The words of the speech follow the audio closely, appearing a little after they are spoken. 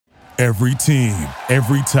Every team,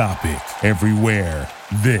 every topic, everywhere.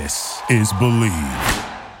 This is Believe.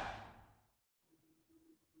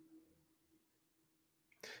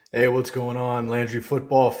 Hey, what's going on, Landry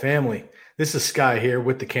football family? This is Sky here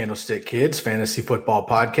with the Candlestick Kids Fantasy Football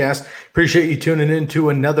Podcast. Appreciate you tuning in to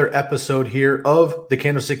another episode here of the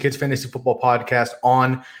Candlestick Kids Fantasy Football Podcast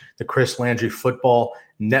on the Chris Landry Football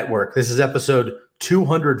Network. This is episode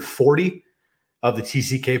 240 of the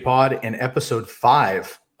TCK Pod and episode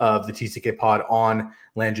 5 of the TCK Pod on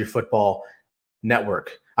Landry Football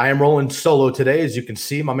Network. I am rolling solo today. As you can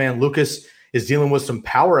see, my man Lucas is dealing with some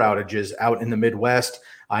power outages out in the Midwest.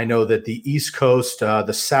 I know that the East Coast,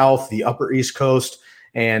 the South, the Upper East Coast,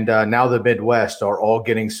 and now the Midwest are all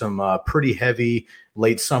getting some pretty heavy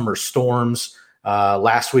late summer storms.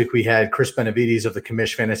 Last week we had Chris Benavides of the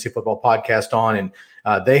Commish Fantasy Football Podcast on, and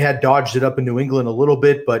they had dodged it up in New England a little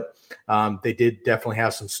bit, but they did definitely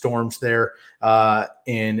have some storms there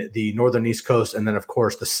in the northern East Coast, and then, of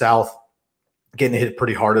course, the South getting hit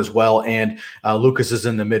pretty hard as well. And Lucas is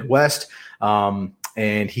in the Midwest.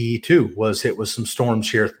 And he, too, was hit with some storms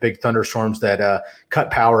here, big thunderstorms that cut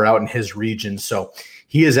power out in his region. So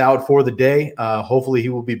he is out for the day. Hopefully he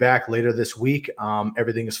will be back later this week.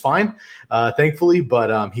 Everything is fine, thankfully,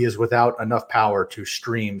 but he is without enough power to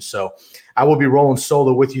stream. So I will be rolling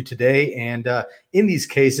solo with you today. And in these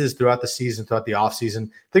cases, throughout the season, throughout the offseason,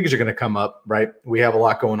 things are going to come up, right? We have a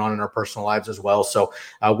lot going on in our personal lives as well. So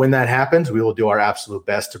when that happens, we will do our absolute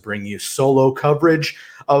best to bring you solo coverage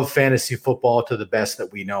of fantasy football to the best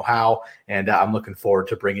that we know how. And I'm looking forward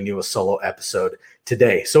to bringing you a solo episode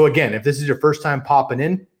today. So again, if this is your first time popping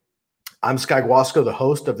in, I'm Sky Guasco, the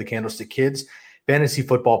host of the Candlestick Kids Fantasy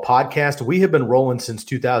Football Podcast. We have been rolling since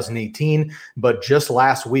 2018, but just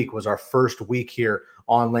last week was our first week here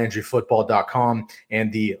on LandryFootball.com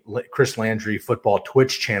and the Chris Landry Football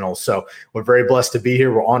Twitch channel. So we're very blessed to be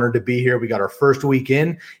here. We're honored to be here. We got our first week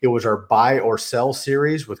in. It was our buy or sell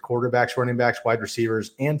series with quarterbacks, running backs, wide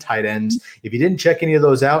receivers, and tight ends. If you didn't check any of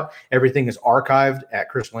those out, everything is archived at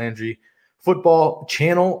Chris Landry Football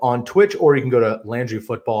channel on Twitch, or you can go to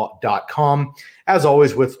LandryFootball.com. As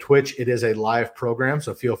always with Twitch, it is a live program,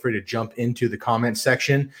 so feel free to jump into the comment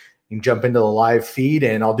section. You can jump into the live feed,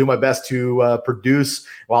 and I'll do my best to produce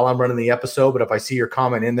while I'm running the episode. But if I see your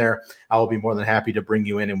comment in there, I will be more than happy to bring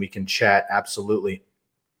you in and we can chat. Absolutely.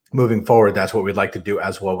 Moving forward, that's what we'd like to do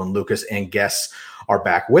as well when Lucas and guests are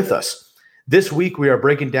back with us. This week, we are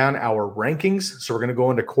breaking down our rankings. So we're going to go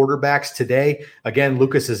into quarterbacks today. Again,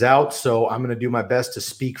 Lucas is out, so I'm going to do my best to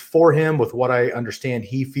speak for him with what I understand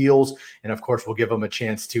he feels. And, of course, we'll give him a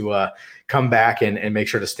chance to come back and make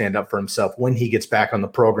sure to stand up for himself when he gets back on the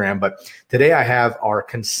program. But today I have our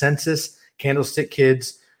consensus Candlestick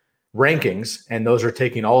Kids rankings, and those are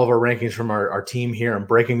taking all of our rankings from our team here and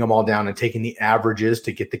breaking them all down and taking the averages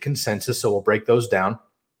to get the consensus. So we'll break those down,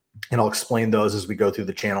 and I'll explain those as we go through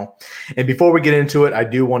the channel. And before we get into it, I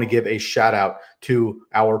do want to give a shout out to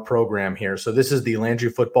our program here. So this is the Landry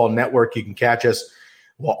Football Network. You can catch us,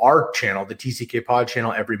 well, our channel, the TCK Pod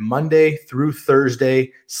channel, every Monday through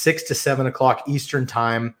Thursday, 6 to 7 o'clock Eastern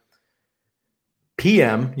Time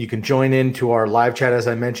PM. You can join into our live chat. As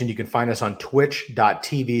I mentioned, you can find us on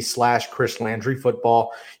twitch.tv/Chris Landry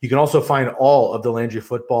Football. You can also find all of the Landry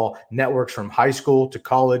Football networks from high school to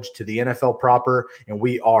college to the NFL proper. And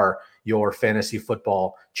we are your fantasy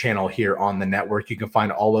football channel here on the network. You can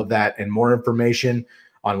find all of that and more information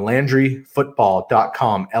on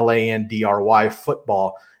LandryFootball.com, LANDRY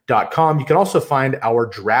football.com. You can also find our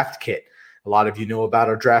draft kit. A lot of you know about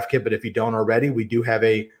our draft kit, but if you don't already, we do have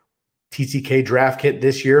a TCK draft kit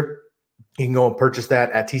this year. You can go and purchase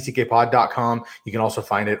that at tckpod.com. You can also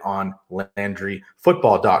find it on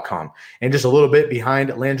LandryFootball.com. And just a little bit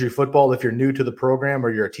behind Landry Football, if you're new to the program or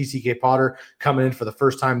you're a TCK podder coming in for the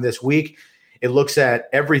first time this week, it looks at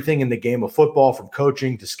everything in the game of football, from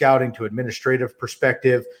coaching to scouting to administrative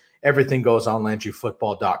perspective. Everything goes on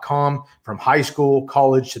LandryFootball.com, from high school,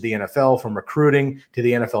 college to the NFL, from recruiting to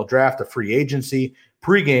the NFL draft to free agency,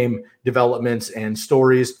 pregame developments and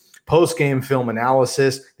stories, post-game film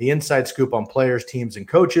analysis, the inside scoop on players, teams, and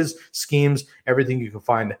coaches, schemes, everything you can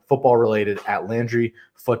find football-related at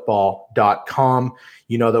LandryFootball.com.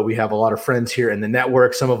 You know that we have a lot of friends here in the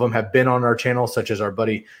network. Some of them have been on our channel, such as our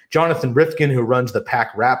buddy Jonathan Rifkin, who runs the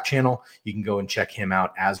Pack Rap channel. You can go and check him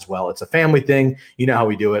out as well. It's a family thing. You know how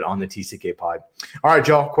we do it on the TCK Pod. All right,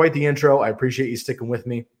 y'all, quite the intro. I appreciate you sticking with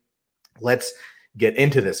me. Let's get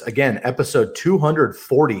into this. Again, episode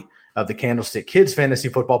 240 of the Candlestick Kids Fantasy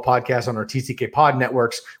Football Podcast on our TCK Pod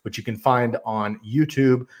networks, which you can find on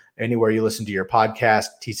YouTube, anywhere you listen to your podcast,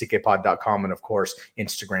 tckpod.com, and, of course,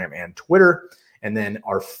 Instagram and Twitter. and then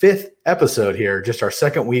our 5th episode here, just our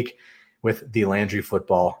 2nd week with the Landry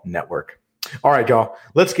Football Network. All right, y'all,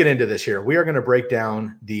 let's get into this here. We are going to break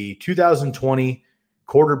down the 2020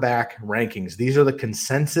 quarterback rankings. These are the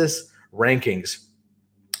consensus rankings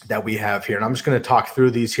that we have here. And I'm just going to talk through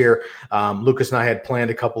these here. Lucas and I had planned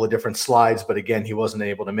a couple of different slides, but again, he wasn't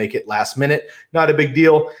able to make it last minute. Not a big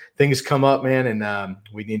deal. Things come up, man, and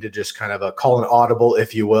we need to just kind of call an audible,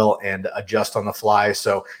 if you will, and adjust on the fly.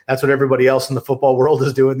 So that's what everybody else in the football world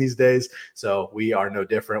is doing these days. So we are no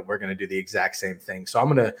different. We're going to do the exact same thing. So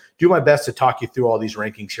I'm going to do my best to talk you through all these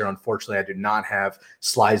rankings here. Unfortunately, I do not have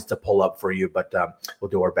slides to pull up for you, but we'll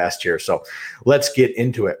do our best here. So let's get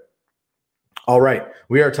into it. All right,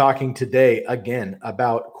 we are talking today again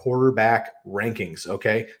about quarterback rankings,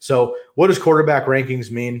 okay? So what does quarterback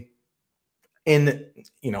rankings mean? In,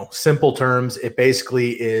 simple terms, it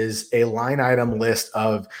basically is a line item list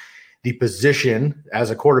of the position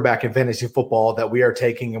as a quarterback in fantasy football that we are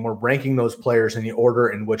taking, and we're ranking those players in the order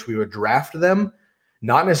in which we would draft them,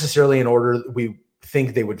 not necessarily in order we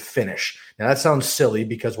think they would finish. Now that sounds silly,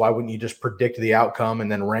 because why wouldn't you just predict the outcome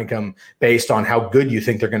and then rank them based on how good you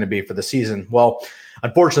think they're going to be for the season? Well,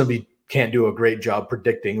 unfortunately, we can't do a great job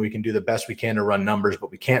predicting. We can do the best we can to run numbers,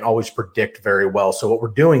 but we can't always predict very well. So what we're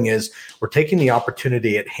doing is we're taking the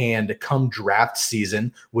opportunity at hand to come draft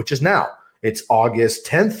season, which is now. It's August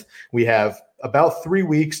 10th. We have about 3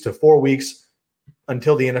 weeks to 4 weeks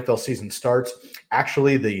until the NFL season starts.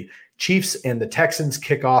 Actually, the Chiefs and the Texans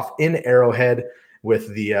kick off in Arrowhead,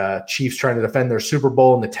 with the Chiefs trying to defend their Super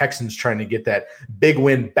Bowl and the Texans trying to get that big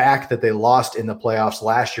win back that they lost in the playoffs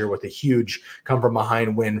last year with a huge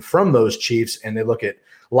come-from-behind win from those Chiefs. And they look at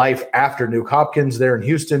life after Nuke Hopkins there in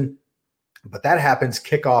Houston. But that happens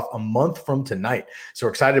kickoff a month from tonight. So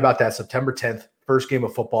we're excited about that. September 10th, first game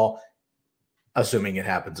of football, assuming it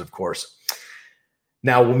happens, of course.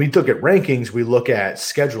 Now, when we look at rankings, we look at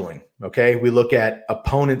scheduling, okay? We look at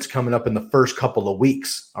opponents coming up in the first couple of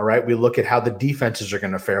weeks, all right? We look at how the defenses are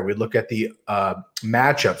going to fare. We look at the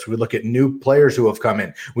matchups. We look at new players who have come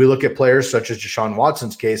in. We look at players such as Deshaun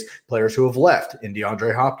Watson's case, players who have left in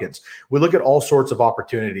DeAndre Hopkins. We look at all sorts of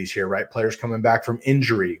opportunities here, right? Players coming back from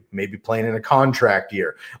injury, maybe playing in a contract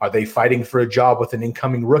year. Are they fighting for a job with an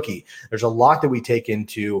incoming rookie? There's a lot that we take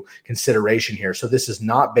into consideration here. So this is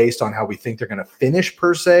not based on how we think they're going to finish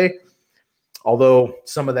per se, although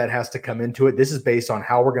some of that has to come into it. This is based on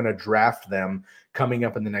how we're going to draft them coming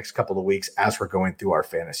up in the next couple of weeks as we're going through our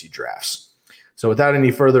fantasy drafts. So without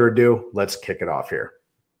any further ado, let's kick it off here.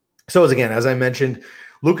 So as I mentioned,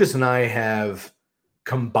 Lucas and I have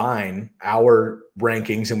combined our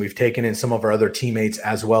rankings, and we've taken in some of our other teammates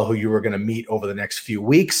as well who you are going to meet over the next few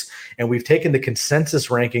weeks. And we've taken the consensus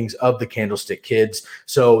rankings of the Candlestick Kids.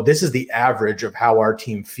 So this is the average of how our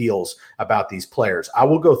team feels about these players. I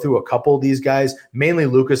will go through a couple of these guys, mainly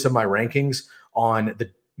Lucas in my rankings, on the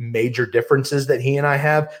major differences that he and I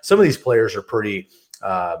have. Some of these players are pretty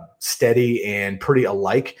steady and pretty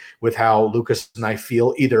alike with how Lucas and I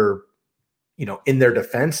feel, either in their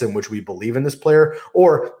defense, in which we believe in this player,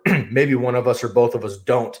 or maybe one of us or both of us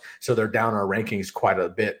don't. So they're down our rankings quite a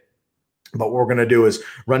bit. But what we're going to do is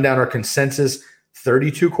run down our consensus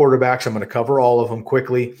 32 quarterbacks. I'm going to cover all of them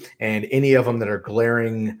quickly, and any of them that are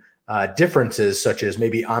glaring differences, such as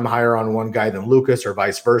maybe I'm higher on one guy than Lucas or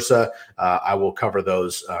vice versa, I will cover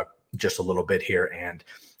those just a little bit here and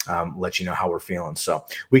let you know how we're feeling. So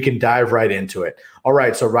we can dive right into it. All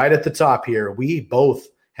right. So right at the top here, we both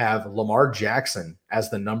have Lamar Jackson as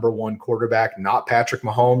the number one quarterback, not Patrick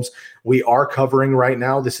Mahomes. We are covering right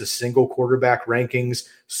now, this is single quarterback rankings.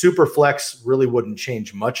 Superflex really wouldn't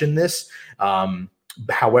change much in this.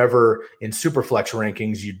 However, in Superflex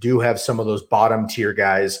rankings, you do have some of those bottom tier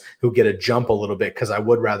guys who get a jump a little bit, because I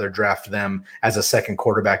would rather draft them as a second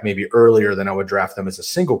quarterback maybe earlier than I would draft them as a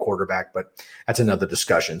single quarterback, but that's another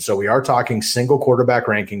discussion. So we are talking single quarterback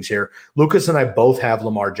rankings here. Lucas and I both have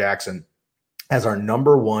Lamar Jackson as our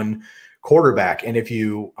number one quarterback. And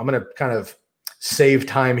I'm going to kind of save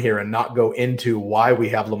time here and not go into why we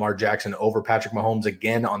have Lamar Jackson over Patrick Mahomes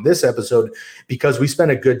again on this episode, because we spent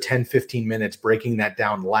a good 10, 15 minutes breaking that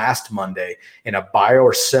down last Monday in a buy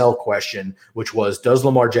or sell question, which was, does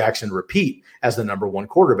Lamar Jackson repeat as the number one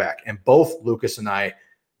quarterback? And both Lucas and I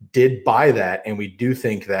did buy that, and we do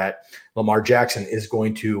think that Lamar Jackson is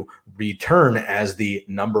going to return as the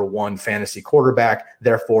number one fantasy quarterback.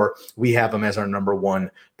 Therefore, we have him as our number one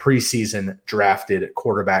preseason drafted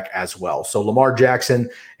quarterback as well. So Lamar Jackson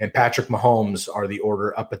and Patrick Mahomes are the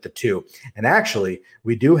order up at the two. And actually,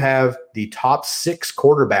 we do have the top six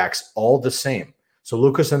quarterbacks all the same. So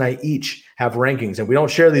Lucas and I each have rankings, and we don't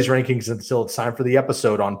share these rankings until it's time for the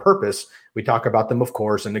episode on purpose. We talk about them, of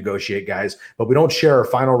course, and negotiate, guys, but we don't share our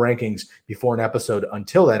final rankings before an episode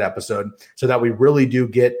until that episode, so that we really do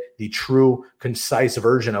get the true, concise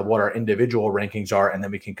version of what our individual rankings are, and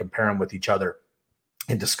then we can compare them with each other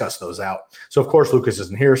and discuss those out. So, of course, Lucas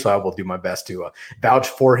isn't here, so I will do my best to vouch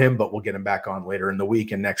for him, but we'll get him back on later in the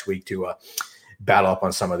week and next week to battle up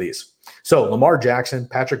on some of these. So, Lamar Jackson,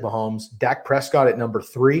 Patrick Mahomes, Dak Prescott at number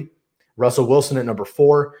 3, Russell Wilson at number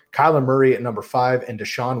 4, Kyler Murray at number 5, and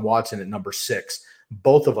Deshaun Watson at number 6.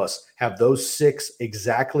 Both of us have those 6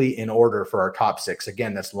 exactly in order for our top 6.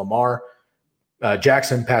 Again, that's Lamar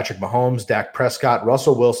Jackson, Patrick Mahomes, Dak Prescott,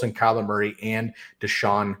 Russell Wilson, Kyler Murray, and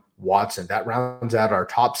Deshaun Watson. That rounds out our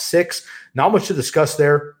top 6. Not much to discuss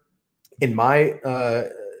there. In my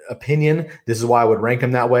opinion, this is why I would rank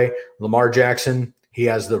him that way. Lamar Jackson, he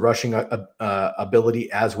has the rushing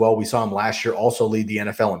ability as well. We saw him last year also lead the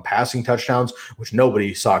NFL in passing touchdowns, which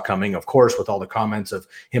nobody saw coming, of course, with all the comments of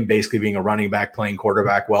him basically being a running back, playing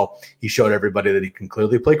quarterback. Well, he showed everybody that he can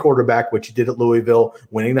clearly play quarterback, which he did at Louisville,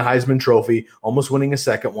 winning the Heisman Trophy, almost winning a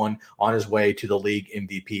second one, on his way to the league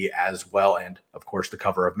MVP as well, and, of course, the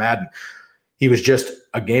cover of Madden. He was just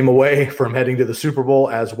a game away from heading to the Super Bowl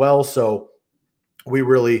as well, so we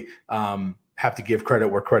really have to give credit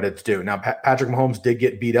where credit's due. Now, Patrick Mahomes did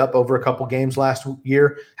get beat up over a couple games last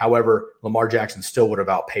year. However, Lamar Jackson still would have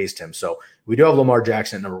outpaced him. So we do have Lamar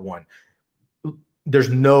Jackson at number 1. There's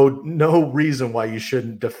no reason why you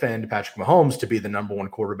shouldn't defend Patrick Mahomes to be the number 1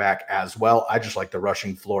 quarterback as well. I just like the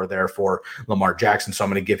rushing floor there for Lamar Jackson, so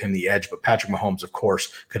I'm going to give him the edge. But Patrick Mahomes, of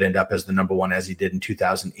course, could end up as the number 1 as he did in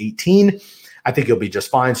 2018. I think he'll be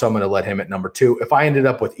just fine, so I'm going to let him at number 2. If I ended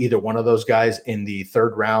up with either one of those guys in the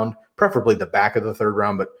 3rd round, preferably the back of the 3rd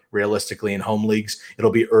round, but realistically in home leagues,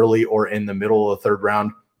 it'll be early or in the middle of the 3rd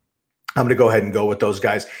round. I'm going to go ahead and go with those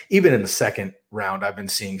guys. Even in the 2nd round, I've been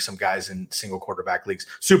seeing some guys in single quarterback leagues.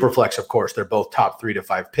 Superflex, of course, they're both top 3 to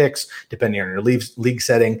 5 picks, depending on your league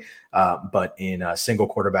setting. But in single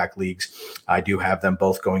quarterback leagues, I do have them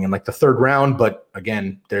both going in like the 3rd round. But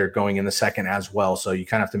again, they're going in the 2nd as well. So you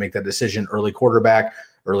kind of have to make that decision. Early quarterback,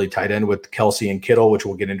 early tight end with Kelsey and Kittle, which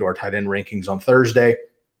we'll get into our tight end rankings on Thursday.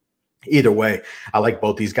 Either way, I like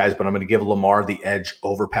both these guys, but I'm going to give Lamar the edge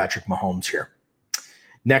over Patrick Mahomes here.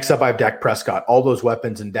 Next up, I have Dak Prescott. All those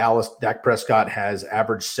weapons in Dallas. Dak Prescott has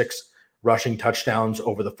averaged 6 rushing touchdowns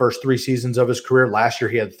over the first 3 seasons of his career. Last year,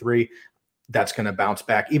 he had 3. That's going to bounce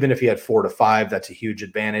back. Even if he had 4 to 5, that's a huge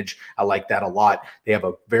advantage. I like that a lot. They have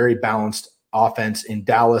a very balanced offense in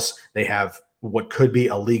Dallas. They have what could be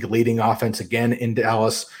a league-leading offense again in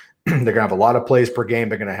Dallas. They're going to have a lot of plays per game.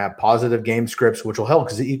 They're going to have positive game scripts, which will help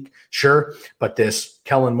because sure, but this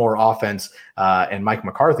Kellen Moore offense and Mike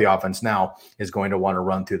McCarthy offense now is going to want to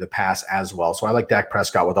run through the pass as well. So I like Dak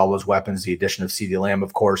Prescott with all those weapons. The addition of CeeDee Lamb,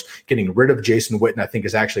 of course, getting rid of Jason Witten, I think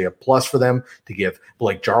is actually a plus for them to give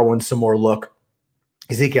Blake Jarwin some more look.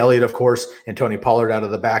 Zeke Elliott, of course, and Tony Pollard out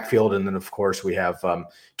of the backfield. And then, of course, we have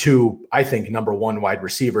 2, I think, number 1 wide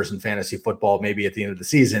receivers in fantasy football, maybe at the end of the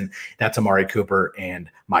season. That's Amari Cooper and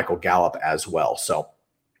Michael Gallup as well. So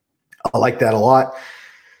I like that a lot.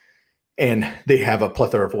 And they have a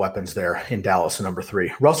plethora of weapons there in Dallas, number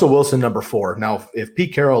 3. Russell Wilson, number 4. Now, if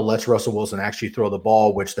Pete Carroll lets Russell Wilson actually throw the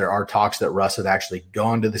ball, which there are talks that Russ had actually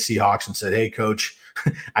gone to the Seahawks and said, hey, coach,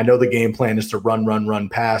 I know the game plan is to run,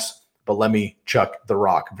 pass, but let me chuck the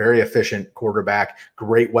rock. Very efficient quarterback,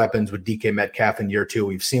 great weapons with DK Metcalf in year 2.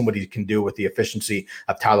 We've seen what he can do with the efficiency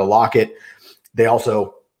of Tyler Lockett. They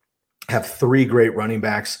also have 3 great running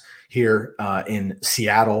backs here in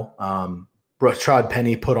Seattle. Rashad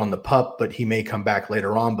Penny put on the pup, but he may come back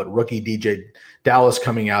later on. But rookie DJ Dallas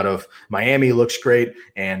coming out of Miami looks great.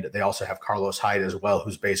 And they also have Carlos Hyde as well,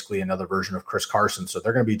 who's basically another version of Chris Carson. So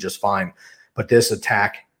they're going to be just fine. But this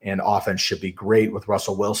attack and offense should be great with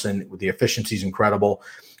Russell Wilson. The efficiency is incredible.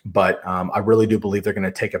 But I really do believe they're going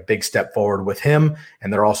to take a big step forward with him.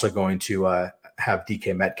 And they're also going to have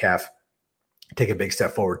DK Metcalf take a big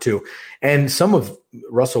step forward too. And some of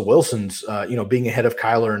Russell Wilson's, being ahead of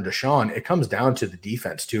Kyler and Deshaun, it comes down to the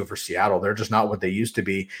defense too for Seattle. They're just not what they used to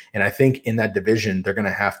be. And I think in that division, they're going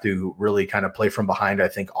to have to really kind of play from behind, I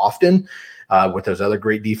think, often with those other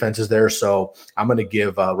great defenses there. So I'm going to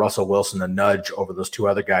give Russell Wilson a nudge over those 2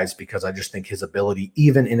 other guys because I just think his ability,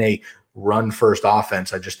 even in a run-first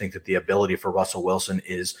offense, I just think that the ability for Russell Wilson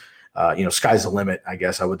is, sky's the limit, I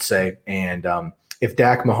guess I would say. And if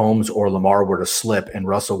Dak Mahomes or Lamar were to slip and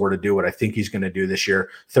Russell were to do what I think he's going to do this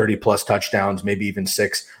year, 30-plus touchdowns, maybe even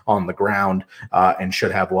 6 on the ground, and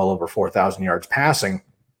should have well over 4,000 yards passing,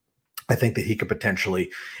 I think that he could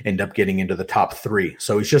potentially end up getting into the top 3.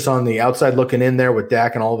 So he's just on the outside looking in there with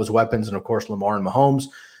Dak and all of his weapons, and of course Lamar and Mahomes.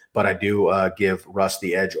 But I do give Russ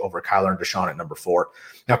the edge over Kyler and Deshaun at number 4.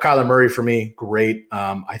 Now, Kyler Murray for me, great.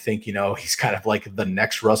 I think, he's kind of like the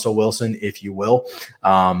next Russell Wilson, if you will.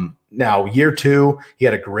 Now, year 2, he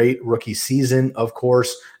had a great rookie season, of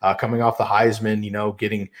course, coming off the Heisman,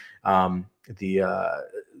 getting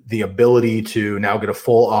the ability to now get a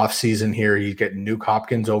full off season here. He's getting Nuke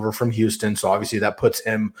Hopkins over from Houston. So obviously that puts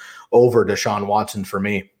him over Deshaun Watson for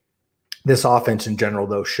me. This offense in general,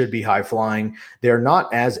 though, should be high flying. They're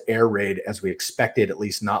not as air raid as we expected, at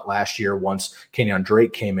least not last year once Kenyon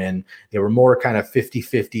Drake came in. They were more kind of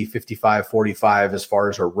 50-50, 55-45 as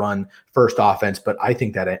far as a run first offense, but I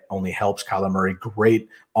think that it only helps Kyler Murray. Great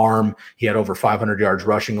arm. He had over 500 yards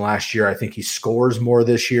rushing last year. I think he scores more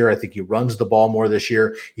this year. I think he runs the ball more this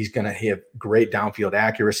year. He's going to have great downfield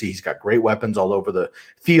accuracy. He's got great weapons all over the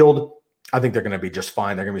field. I think they're going to be just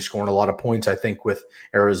fine. They're going to be scoring a lot of points, I think, with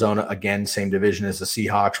Arizona. Again, same division as the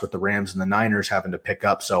Seahawks with the Rams and the Niners having to pick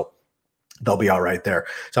up. So they'll be all right there.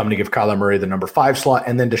 So I'm going to give Kyler Murray the number 5 slot.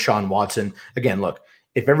 And then Deshaun Watson. Again, look,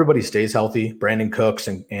 if everybody stays healthy, Brandon Cooks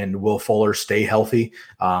and Will Fuller stay healthy,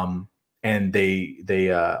 and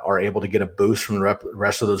they are able to get a boost from the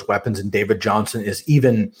rest of those weapons, and David Johnson is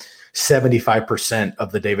even 75%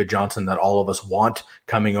 of the David Johnson that all of us want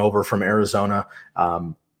coming over from Arizona,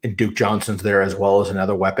 and Duke Johnson's there as well as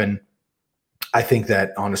another weapon. I think that,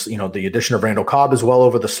 honestly, the addition of Randall Cobb is well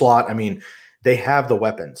over the slot. I mean, they have the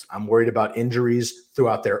weapons. I'm worried about injuries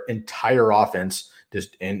throughout their entire offense,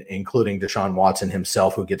 just including Deshaun Watson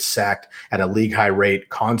himself, who gets sacked at a league-high rate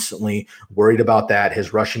constantly. Worried about that,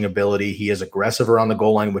 his rushing ability. He is aggressive around the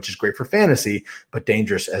goal line, which is great for fantasy, but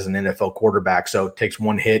dangerous as an NFL quarterback. So it takes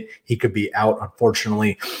one hit. He could be out,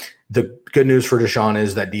 unfortunately. The good news for Deshaun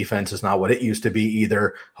is that defense is not what it used to be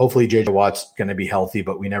either. Hopefully, J.J. Watt's going to be healthy,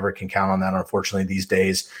 but we never can count on that, unfortunately, these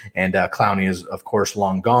days. And Clowney is, of course,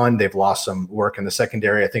 long gone. They've lost some work in the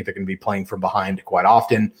secondary. I think they're going to be playing from behind quite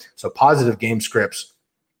often. So positive game scripts,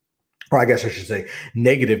 or I guess I should say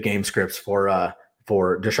negative game scripts for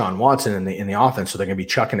Deshaun Watson in the offense. So they're going to be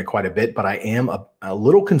chucking it quite a bit. But I am a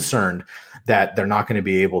little concerned that they're not going to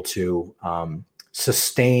be able to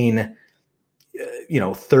sustain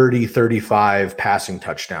 30, 35 passing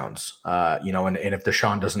touchdowns, and if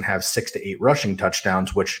Deshaun doesn't have 6 to 8 rushing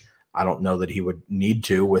touchdowns, which I don't know that he would need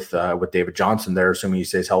to with David Johnson there, assuming he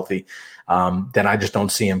stays healthy, then I just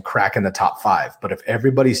don't see him cracking the top 5. But if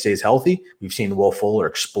everybody stays healthy, we've seen Will Fuller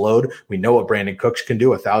explode. We know what Brandon Cooks can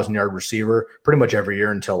do, 1,000-yard receiver pretty much every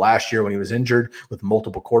year until last year when he was injured with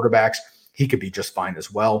multiple quarterbacks. He could be just fine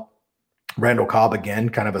as well. Randall Cobb, again,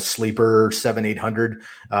 kind of a sleeper,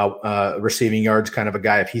 700-800 receiving yards kind of a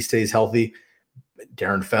guy if he stays healthy.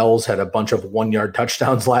 Darren Fells had a bunch of 1-yard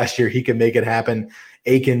touchdowns last year. He can make it happen.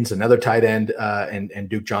 Akins, another tight end, and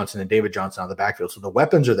Duke Johnson and David Johnson on the backfield. So the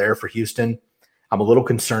weapons are there for Houston. I'm a little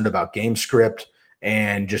concerned about game script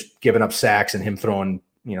and just giving up sacks and him throwing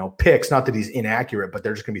picks. Not that he's inaccurate, but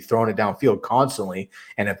they're just going to be throwing it downfield constantly.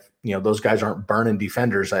 And if those guys aren't burning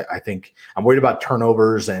defenders, I think I'm worried about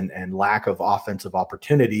turnovers and lack of offensive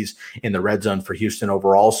opportunities in the red zone for Houston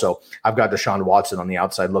overall. So I've got Deshaun Watson on the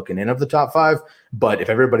outside looking in of the top 5. But if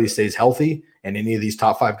everybody stays healthy and any of these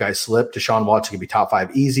top 5 guys slip, Deshaun Watson can be top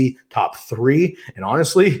 5 easy, top 3. And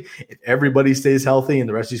honestly, if everybody stays healthy and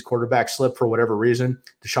the rest of these quarterbacks slip for whatever reason,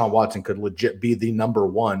 Deshaun Watson could legit be the number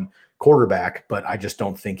 1 quarterback, but I just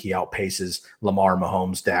don't think he outpaces Lamar,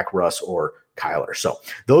 Mahomes, Dak, Russ, or Kyler. So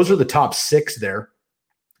those are the top 6 there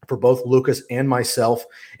for both Lucas and myself.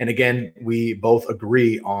 And again, we both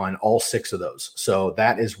agree on all 6 of those. So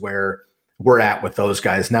that is where we're at with those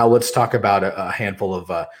guys. Now let's talk about a handful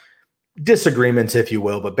of disagreements, if you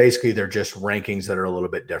will, but basically they're just rankings that are a little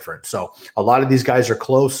bit different. So a lot of these guys are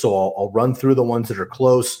close. So I'll run through the ones that are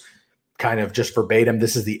close, kind of just verbatim.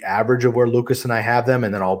 This is the average of where Lucas and I have them,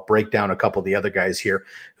 and then I'll break down a couple of the other guys here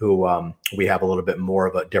who we have a little bit more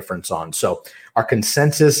of a difference on. So our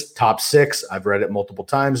consensus top 6, I've read it multiple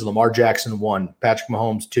times. Lamar Jackson 1, Patrick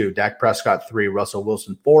Mahomes 2, Dak Prescott 3, Russell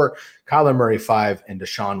Wilson 4, Kyler Murray 5, and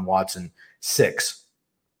Deshaun Watson 6.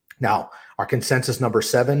 Now, our consensus number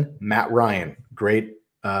 7, Matt Ryan, great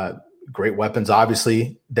weapons,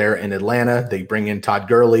 obviously, there in Atlanta. They bring in Todd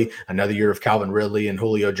Gurley, another year of Calvin Ridley and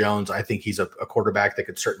Julio Jones. I think he's a quarterback that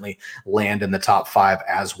could certainly land in the top 5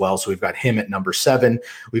 as well. So we've got him at number 7.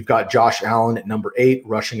 We've got Josh Allen at number 8.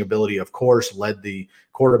 Rushing ability, of course, led the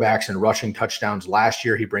quarterbacks in rushing touchdowns last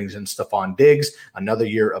year. He brings in Stephon Diggs, another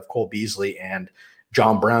year of Cole Beasley and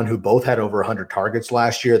John Brown, who both had over 100 targets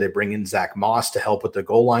last year. They bring in Zach Moss to help with the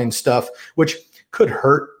goal line stuff, which could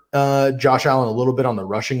hurt Josh Allen a little bit on the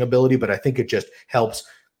rushing ability, but I think it just helps,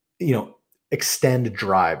 extend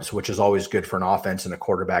drives, which is always good for an offense and a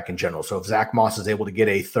quarterback in general. So if Zach Moss is able to get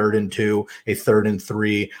a 3rd and 2, a 3rd and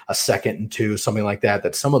 3, a 2nd and 2, something like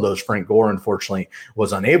that some of those Frank Gore, unfortunately,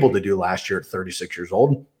 was unable to do last year at 36 years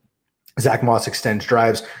old. Zach Moss extends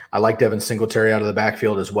drives. I like Devin Singletary out of the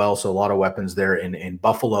backfield as well. So a lot of weapons there in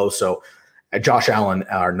Buffalo. So Josh Allen,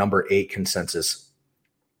 our number 8 consensus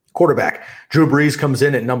quarterback. Drew Brees comes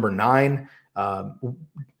in at number 9.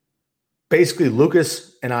 Basically,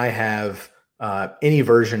 Lucas and I have any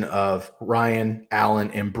version of Ryan,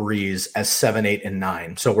 Allen, and Breeze as 7, 8, and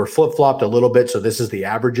 9. So we're flip-flopped a little bit. So this is the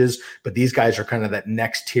averages, but these guys are kind of that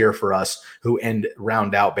next tier for us who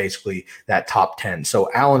round out basically that top 10. So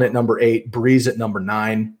Allen at number 8, Breeze at number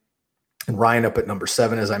 9, and Ryan up at number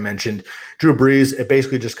 7, as I mentioned. Drew Brees, it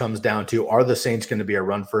basically just comes down to, are the Saints going to be a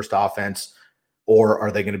run-first offense, or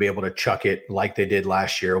are they going to be able to chuck it like they did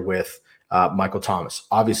last year with Michael Thomas?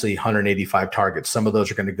 Obviously, 185 targets. Some of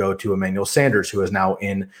those are going to go to Emmanuel Sanders, who is now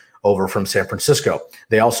over from San Francisco.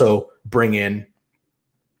 They also bring in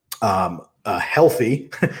a healthy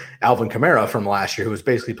Alvin Kamara from last year, who was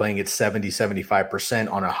basically playing at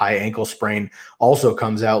 75% on a high ankle sprain. Also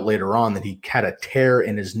comes out later on that he had a tear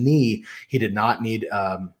in his knee. He did not need,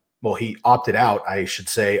 he opted out, I should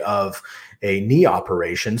say, of a knee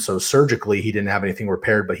operation. So surgically, he didn't have anything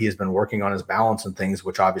repaired, but he has been working on his balance and things,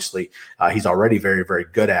 which obviously he's already very, very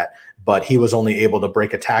good at. But he was only able to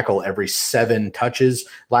break a tackle every 7 touches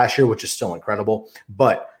last year, which is still incredible.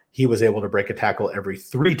 But he was able to break a tackle every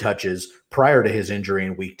 3 touches prior to his injury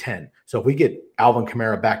in week 10. So if we get Alvin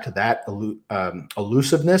Kamara back to that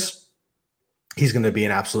elusiveness, he's going to be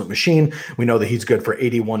an absolute machine. We know that he's good for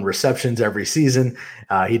 81 receptions every season.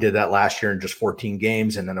 He did that last year in just 14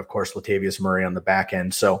 games. And then, of course, Latavius Murray on the back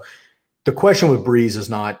end. So the question with Breeze is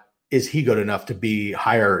not, is he good enough to be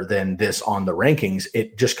higher than this on the rankings?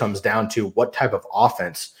 It just comes down to what type of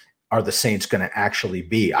offense are the Saints going to actually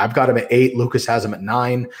be. I've got him at 8. Lucas has him at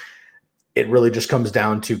 9. It really just comes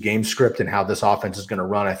down to game script and how this offense is going to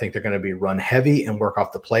run. I think they're going to be run heavy and work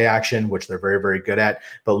off the play action, which they're very, very good at.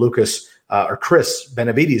 But Chris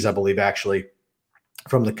Benavides, I believe, actually,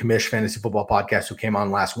 from the Commish Fantasy Football Podcast, who came on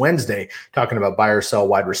last Wednesday talking about buy or sell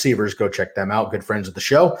wide receivers. Go check them out. Good friends of the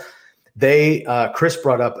show. Chris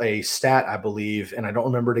brought up a stat, I believe, and I don't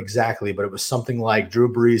remember it exactly, but it was something like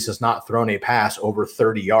Drew Brees has not thrown a pass over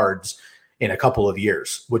 30 yards in a couple of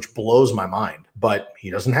years, which blows my mind, but he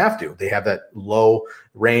doesn't have to. They have that low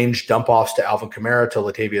range dump offs to Alvin Kamara, to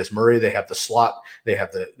Latavius Murray. They have the slot. They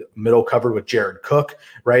have the middle covered with Jared Cook,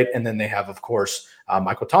 right? And then they have, of course,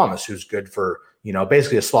 Michael Thomas, who's good for,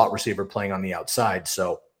 basically a slot receiver playing on the outside.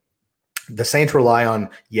 So the Saints rely on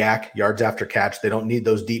yak, yards after catch. They don't need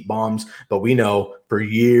those deep bombs, but we know for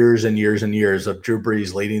years and years and years of Drew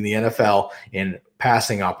Brees leading the NFL in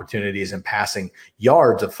passing opportunities and passing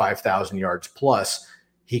yards of 5,000 yards plus,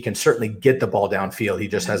 he can certainly get the ball downfield. He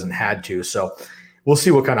just hasn't had to. So we'll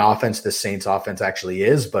see what kind of offense this Saints offense actually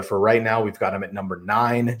is. But for right now, we've got him at number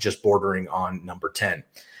 9, just bordering on number 10.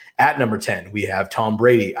 At number 10, we have Tom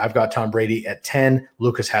Brady. I've got Tom Brady at 10.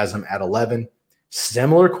 Lucas has him at 11.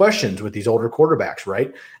 Similar questions with these older quarterbacks,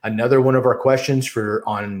 right? Another one of our questions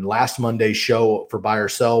on last Monday's show for buy or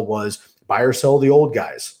sell was buy or sell the old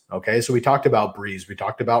guys. Okay, so we talked about Breeze, we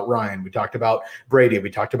talked about Ryan, we talked about Brady, we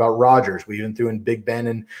talked about Rodgers, we even threw in Big Ben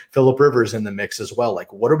and Phillip Rivers in the mix as well.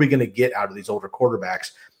 Like, what are we going to get out of these older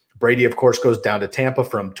quarterbacks? Brady, of course, goes down to Tampa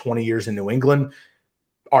from 20 years in New England,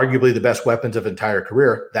 arguably the best weapons of entire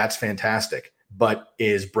career. That's fantastic. But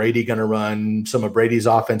is Brady going to run some of Brady's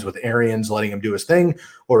offense with Arians letting him do his thing?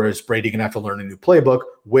 Or is Brady going to have to learn a new playbook,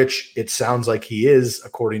 which it sounds like he is,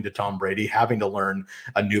 according to Tom Brady, having to learn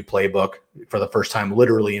a new playbook for the first time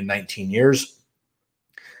literally in 19 years.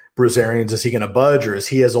 Bruce Arians, is he going to budge, or is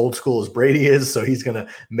he as old school as Brady is? So he's going to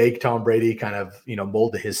make Tom Brady kind of,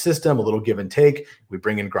 mold to his system, a little give and take. We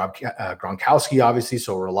bring in Gronkowski, obviously,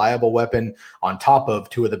 so a reliable weapon on top of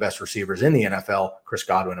 2 of the best receivers in the NFL, Chris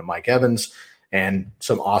Godwin and Mike Evans, and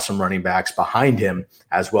some awesome running backs behind him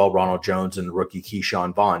as well, Ronald Jones and rookie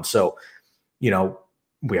Keyshawn Vaughn. So,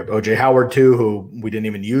 we have O.J. Howard, too, who we didn't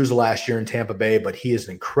even use last year in Tampa Bay, but he is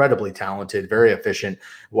incredibly talented, very efficient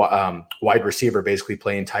wide receiver, basically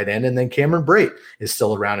playing tight end. And then Cameron Brate is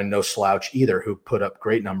still around and no slouch either, who put up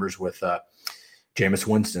great numbers with Jameis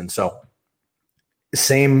Winston. So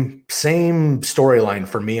same storyline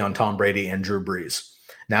for me on Tom Brady and Drew Brees.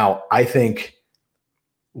 Now, I think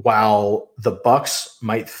while the Bucks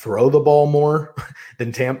might throw the ball more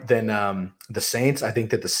than the Saints, I think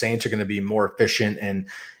that the Saints are going to be more efficient and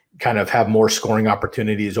kind of have more scoring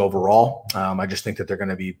opportunities overall. I just think that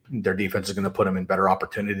their defense is going to put them in better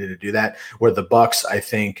opportunity to do that. Where the Bucs, I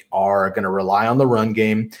think, are going to rely on the run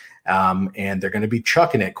game, and they're going to be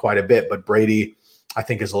chucking it quite a bit. But Brady, I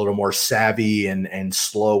think, is a little more savvy and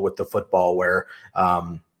slow with the football. Where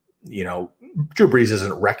Drew Brees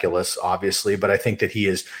isn't reckless, obviously, but I think that he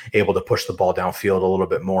is able to push the ball downfield a little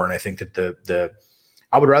bit more. And I think that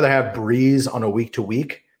I would rather have Brees on a week to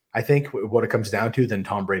week, I think, what it comes down to, than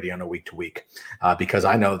Tom Brady on a week to week, because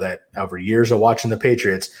I know that over years of watching the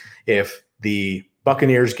Patriots, if the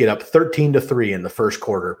Buccaneers get up 13-3 in the first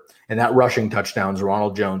quarter, and that rushing touchdown's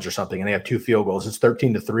Ronald Jones or something, and they have 2 field goals, it's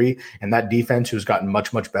 13-3, and that defense, who's gotten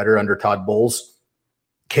much, much better under Todd Bowles,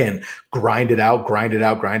 can grind it out.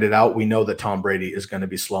 We know that Tom Brady is going to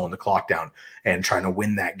be slowing the clock down and trying to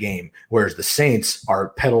win that game, whereas the Saints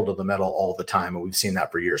are pedal to the metal all the time, and we've seen that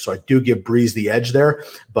for years. So I do give Breeze the edge there,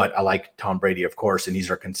 but I like Tom Brady, of course, and he's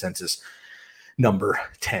our consensus number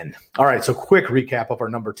 10. All right, so quick recap of our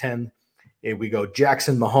number 10. We go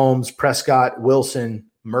Jackson, Mahomes, Prescott, Wilson,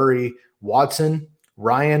 Murray, Watson,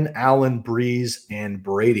 Ryan, Allen, Breeze, and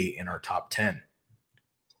Brady in our top 10.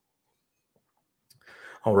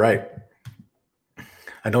 All right.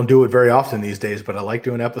 I don't do it very often these days, but I like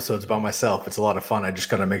doing episodes by myself. It's a lot of fun. I just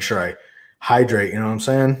got to make sure I hydrate. You know what I'm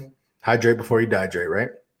saying? Hydrate before you dihydrate, right?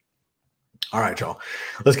 All right, y'all.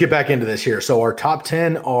 Let's get back into this here. So our top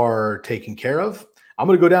 10 are taken care of. I'm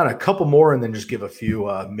going to go down a couple more and then just give a few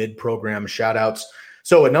mid-program shout-outs.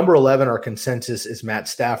 So at number 11, our consensus is Matt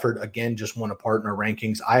Stafford. Again, just won a partner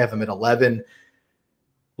rankings. I have him at 11.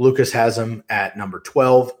 Lucas has him at number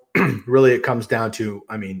 12. Really, it comes down to,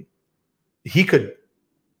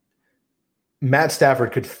 Matt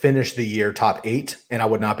Stafford could finish the year top 8, and I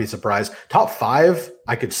would not be surprised. Top 5,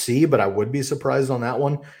 I could see, but I would be surprised on that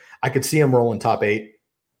one. I could see him rolling top 8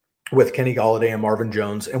 with Kenny Golladay and Marvin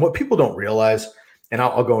Jones. And what people don't realize, and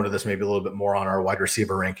I'll go into this maybe a little bit more on our wide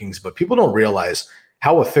receiver rankings, but people don't realize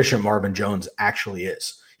how efficient Marvin Jones actually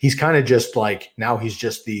is. He's kind of just like, now he's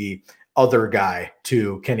just the other guy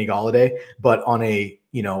to Kenny Golladay, but on a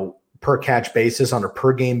per catch basis, on a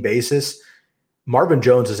per game basis, Marvin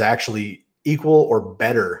Jones is actually equal or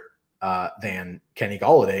better than Kenny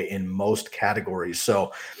Golladay in most categories.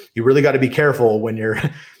 So you really got to be careful when you're,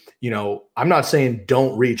 I'm not saying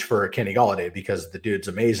don't reach for Kenny Golladay, because the dude's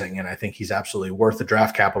amazing, and I think he's absolutely worth the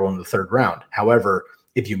draft capital in the 3rd round. However,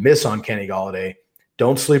 if you miss on Kenny Golladay,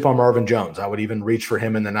 don't sleep on Marvin Jones. I would even reach for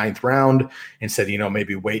him in the 9th round instead,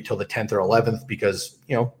 maybe wait till the 10th or 11th, because,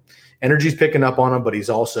 energy's picking up on him, but he's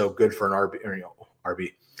also good for an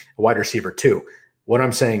RB, a wide receiver too. What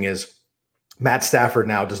I'm saying is Matt Stafford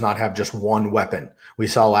now does not have just one weapon. We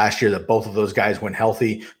saw last year that both of those guys, when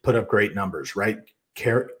healthy, put up great numbers, right?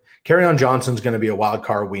 Kerryon Johnson's going to be a wild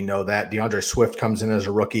card. We know that. DeAndre Swift comes in as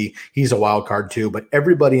a rookie. He's a wild card too, but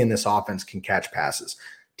everybody in this offense can catch passes.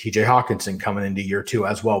 TJ Hawkinson coming into year 2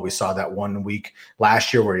 as well. We saw that 1 week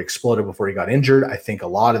last year where he exploded before he got injured. I think a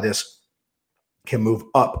lot of this can move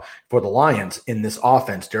up for the Lions in this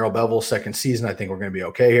offense. Darrell Bevell's 2nd season, I think we're going to be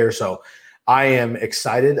okay here. So I am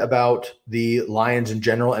excited about the Lions in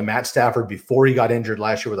general. And Matt Stafford, before he got injured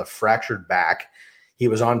last year with a fractured back, he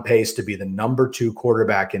was on pace to be the number 2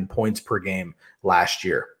 quarterback in points per game last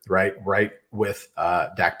year, right with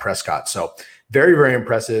Dak Prescott. So very, very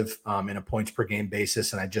impressive in a points per game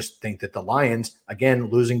basis. And I just think that the Lions, again,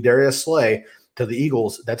 losing Darius Slay to the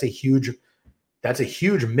Eagles, that's a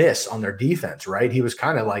huge miss on their defense, right? He was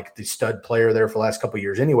kind of like the stud player there for the last couple of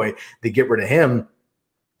years anyway. They get rid of him.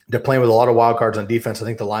 They're playing with a lot of wild cards on defense. I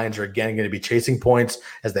think the Lions are, again, going to be chasing points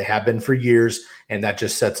as they have been for years, and that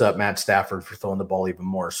just sets up Matt Stafford for throwing the ball even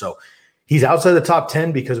more. So he's outside the top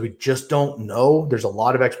 10 because we just don't know. There's a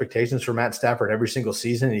lot of expectations for Matt Stafford every single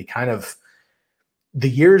season, and he kind of – the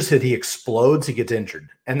years that he explodes, he gets injured.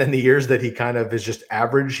 And then the years that he kind of is just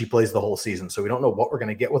average, he plays the whole season. So we don't know what we're going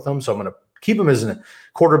to get with him. So I'm going to keep him as a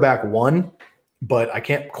quarterback 1, but I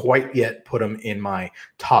can't quite yet put him in my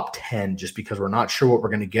top 10 just because we're not sure what we're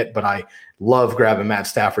going to get. But I love grabbing Matt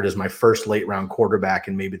Stafford as my first late round quarterback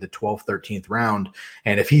in maybe the 12th, 13th round.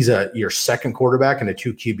 And if he's your second quarterback in a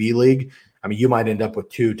 2 QB league, you might end up with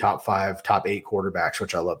 2 top 5, top 8 quarterbacks,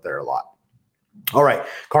 which I love there a lot. All right,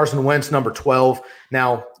 Carson Wentz, number 12.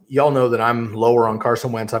 Now, y'all know that I'm lower on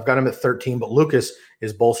Carson Wentz. I've got him at 13, but Lucas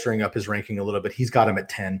is bolstering up his ranking a little bit. He's got him at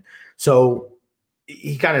 10. So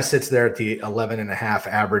he kind of sits there at the 11.5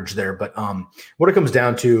 average there. But what it comes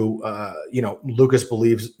down to, Lucas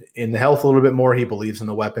believes in the health a little bit more. He believes in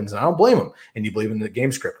the weapons, and I don't blame him. And you believe in the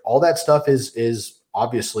game script. All that stuff is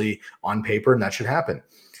obviously on paper, and that should happen.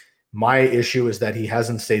 My issue is that he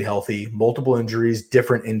hasn't stayed healthy, multiple injuries,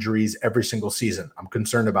 different injuries every single season. I'm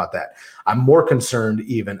concerned about that. I'm more concerned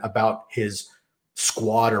even about his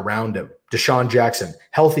squad around him. Deshaun Jackson,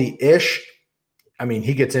 healthy-ish. I mean,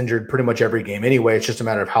 he gets injured pretty much every game anyway. It's just a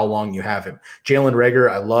matter of how long you have him. Jalen Reagor,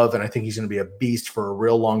 I love, and I think he's going to be a beast for a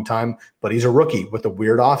real long time, but he's a rookie with a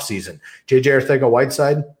weird offseason. JJ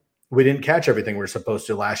Arcega-Whiteside, we didn't catch everything we were supposed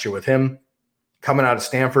to last year with him. Coming out of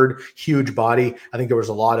Stanford, huge body. I think there was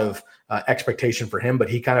a lot of expectation for him, but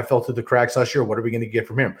he kind of fell through the cracks last year. What are we going to get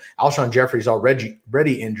from him? Alshon Jeffrey's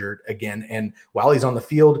already injured again, and while he's on the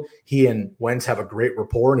field, he and Wentz have a great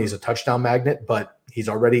rapport, and he's a touchdown magnet, but he's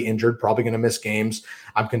already injured, probably going to miss games.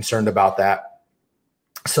 I'm concerned about that.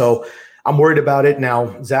 So I'm worried about it.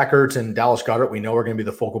 Now, Zach Ertz and Dallas Goedert, we know are going to be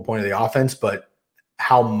the focal point of the offense, but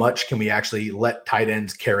how much can we actually let tight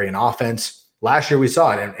ends carry an offense? Last year we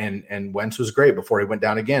saw it, and Wentz was great before he went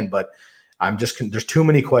down again. But there's too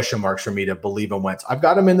many question marks for me to believe in Wentz. I've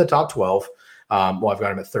got him in the top 12. I've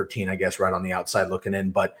got him at 13, I guess, right on the outside looking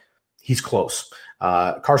in, but he's close.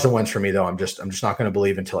 Carson Wentz for me, though, I'm just not going to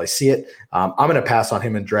believe until I see it. I'm going to pass on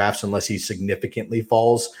him in drafts unless he significantly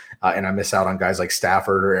falls, and I miss out on guys like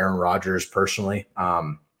Stafford or Aaron Rodgers personally.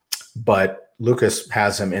 But Lucas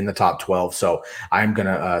has him in the top 12, so I'm going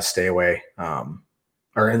to stay away.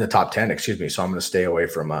 Or in the top 10, excuse me. So I'm going to stay away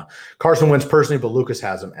from Carson Wentz personally, but Lucas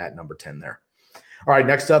has him at number 10 there. All right,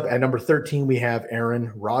 next up at number 13, we have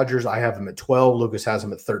Aaron Rodgers. I have him at 12. Lucas has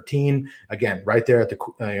him at 13. Again, right there at the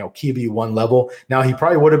QB1 level. Now, he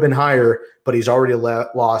probably would have been higher, but he's already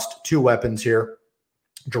lost two weapons here.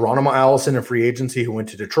 Geronimo Allison, a free agency who went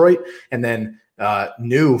to Detroit, and then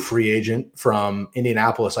new free agent from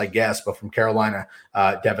Indianapolis, I guess, but from Carolina,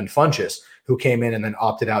 Devin Funchess, who came in and then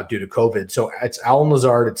opted out due to COVID. So it's Allen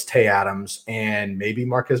Lazard, it's Tay Adams, and maybe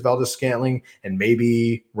Marquez Valdes-Scantling, and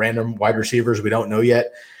maybe random wide receivers we don't know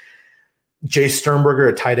yet. Jace Sternberger,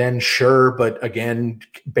 a tight end, sure, but again,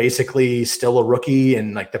 basically still a rookie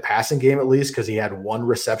in like the passing game at least, because he had one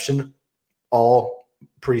reception all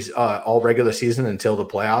regular season until the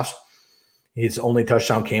playoffs. His only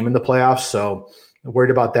touchdown came in the playoffs, so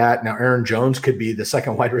worried about that. Now, Aaron Jones could be the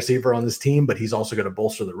second wide receiver on this team, but he's also going to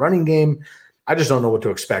bolster the running game. I just don't know what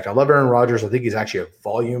to expect. I love Aaron Rodgers. I think he's actually a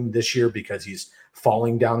volume this year because he's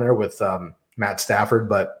falling down there with Matt Stafford,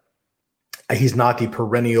 but he's not the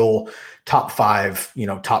perennial top 5,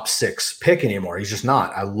 top 6 pick anymore. He's just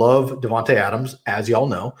not. I love Devontae Adams, as y'all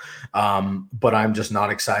know, but I'm just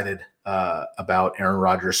not excited about Aaron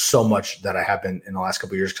Rodgers so much that I have been in the last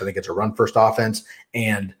couple of years because I think it's a run-first offense,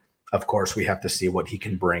 and of course, we have to see what he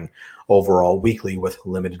can bring overall weekly with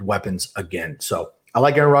limited weapons again. So I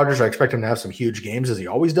like Aaron Rodgers. I expect him to have some huge games as he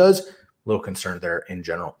always does. A little concerned there in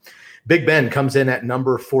general. Big Ben comes in at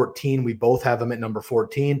number 14. We both have him at number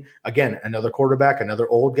 14. Again, another quarterback, another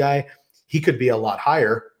old guy. He could be a lot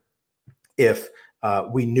higher if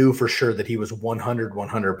we knew for sure that he was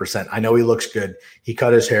 100%. I know he looks good. He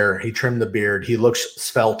cut his hair. He trimmed the beard. He looks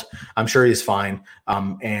svelte. I'm sure he's fine.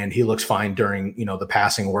 And he looks fine during, the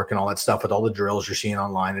passing work and all that stuff with all the drills you're seeing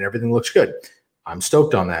online, and everything looks good. I'm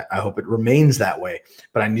stoked on that. I hope it remains that way.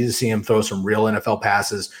 But I need to see him throw some real NFL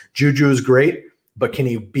passes. Juju is great, but can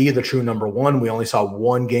he be the true number one? We only saw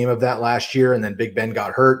one game of that last year, and then Big Ben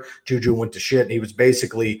got hurt. Juju went to shit. He was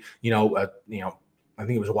basically, I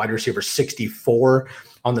think it was a wide receiver 64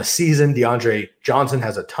 on the season. DeAndre Johnson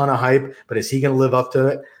has a ton of hype, but is he going to live up to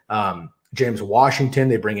it? James Washington,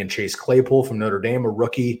 they bring in Chase Claypool from Notre Dame, a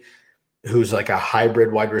rookie who's like a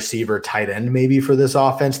hybrid wide receiver tight end maybe for this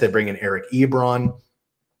offense. They bring in Eric Ebron.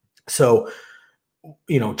 So,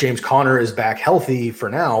 James Conner is back healthy for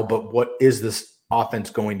now, but what is this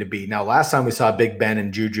offense going to be? Now, last time we saw Big Ben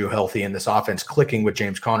and Juju healthy and this offense clicking with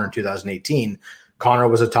James Conner in 2018, Conner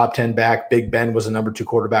was a top 10 back. Big Ben was a number 2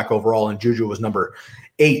 quarterback overall, and Juju was number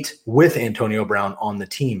 8 with Antonio Brown on the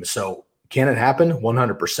team. So can it happen?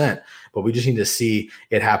 100%. But we just need to see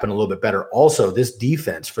it happen a little bit better. Also, this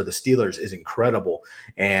defense for the Steelers is incredible.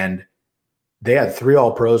 And they had 3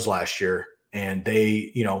 All-Pros last year, and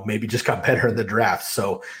they, maybe just got better in the draft.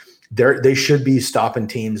 So they should be stopping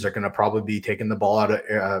teams. They're going to probably be taking the ball out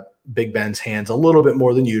of Big Ben's hands a little bit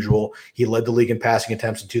more than usual. He led the league in passing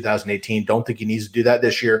attempts in 2018. Don't think he needs to do that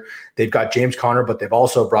this year. They've got James Conner, but they've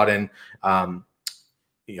also brought in, Booger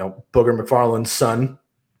McFarland's son,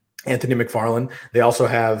 Anthony McFarland. They also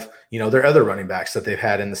have, their other running backs that they've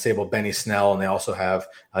had in the stable, Benny Snell, and they also have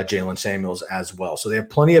Jalen Samuels as well. So they have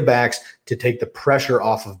plenty of backs to take the pressure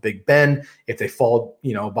off of Big Ben. If they fall,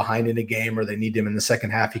 behind in a game or they need him in the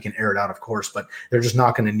second half, he can air it out, of course, but they're just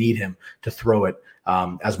not going to need him to throw it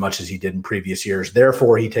as much as he did in previous years.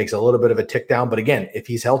 Therefore, he takes a little bit of a tick down. But again, if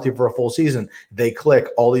he's healthy for a full season, they click.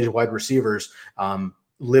 All these wide receivers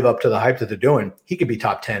live up to the hype that they're doing. He could be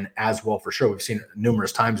top 10 as well for sure. We've seen it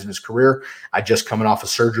numerous times in his career. I just coming off of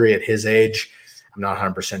surgery at his age. I'm not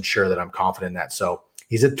 100% sure that I'm confident in that. So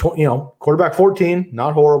he's at, quarterback 14,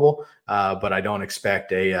 not horrible, but I don't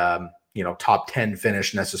expect a, top 10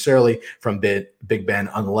 finish necessarily from Big Ben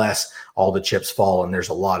unless all the chips fall, and there's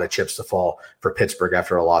a lot of chips to fall for Pittsburgh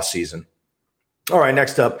after a lost season. All right,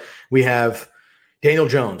 next up, we have Daniel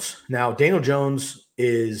Jones. Now, Daniel Jones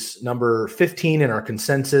is number 15 in our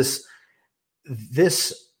consensus.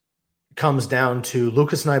 This comes down to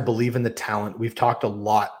Lucas and I believe in the talent. We've talked a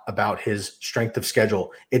lot about his strength of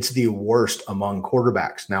schedule. It's the worst among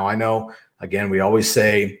quarterbacks. Now, I know, again, we always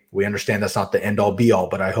say we understand that's not the end-all be-all,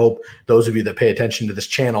 but I hope those of you that pay attention to this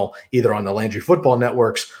channel, either on the Landry Football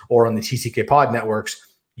Networks or on the TCK Pod Networks,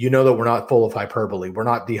 you know that we're not full of hyperbole. We're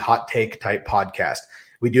not the hot take type podcast.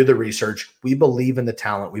 We do the research. We believe in the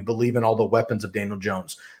talent. We believe in all the weapons of Daniel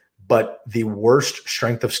Jones. But the worst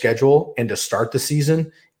strength of schedule and to start the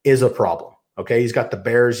season is a problem. Okay, he's got the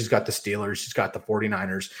Bears, he's got the Steelers, he's got the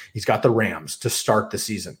 49ers, he's got the Rams to start the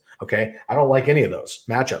season. Okay, I don't like any of those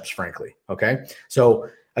matchups, frankly. Okay, so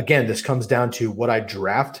again, this comes down to what I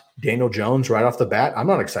draft Daniel Jones right off the bat. I'm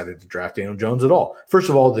not excited to draft Daniel Jones at all. First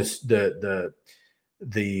of all, the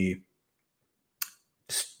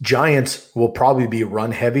Giants will probably be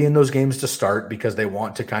run heavy in those games to start because they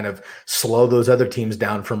want to kind of slow those other teams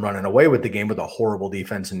down from running away with the game with a horrible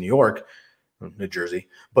defense in New York, New Jersey.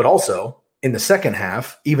 But also in the second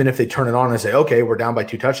half, even if they turn it on and say, okay, we're down by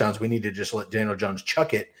 2 touchdowns, we need to just let Daniel Jones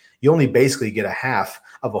chuck it, you only basically get a half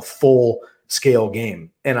of a full scale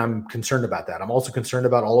game. And I'm concerned about that. I'm also concerned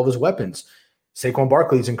about all of his weapons. Saquon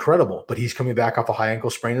Barkley is incredible, but he's coming back off a high ankle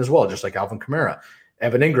sprain as well, just like Alvin Kamara.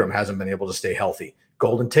 Evan Ingram hasn't been able to stay healthy.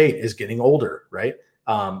 Golden Tate is getting older, right?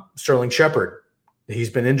 Sterling Shepard, he's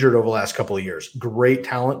been injured over the last couple of years. Great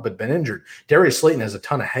talent, but been injured. Darius Slayton has a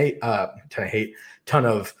ton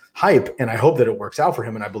of hype, and I hope that it works out for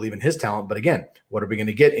him, and I believe in his talent. But again, what are we going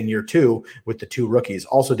to get in year 2 with the 2 rookies?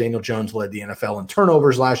 Also, Daniel Jones led the NFL in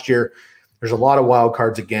turnovers last year. There's a lot of wild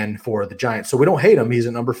cards again for the Giants. So we don't hate him. He's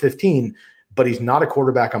at number 15, but he's not a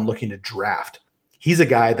quarterback I'm looking to draft. He's a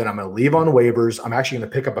guy that I'm going to leave on waivers. I'm actually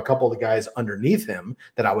going to pick up a couple of the guys underneath him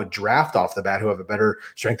that I would draft off the bat who have a better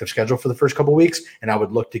strength of schedule for the first couple of weeks. And I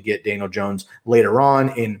would look to get Daniel Jones later on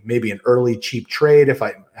in maybe an early cheap trade if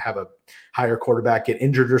I have a higher quarterback get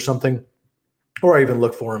injured or something. Or I even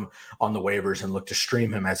look for him on the waivers and look to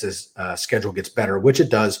stream him as his schedule gets better, which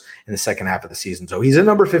it does in the second half of the season. So he's at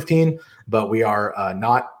number 15, but we are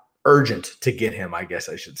not urgent to get him, I guess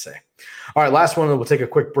I should say. All right, last one, and we'll take a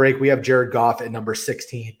quick break. We have Jared Goff at number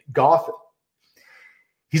 16. Goff,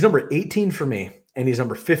 he's number 18 for me, and he's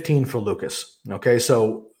number 15 for Lucas. Okay,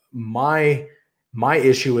 so my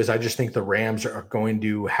issue is I just think the Rams are going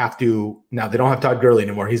to have to, now they don't have Todd Gurley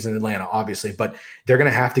anymore. He's in Atlanta, obviously, but they're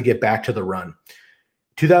going to have to get back to the run.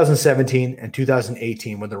 2017 and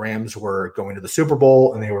 2018, when the Rams were going to the Super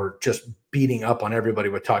Bowl and they were just beating up on everybody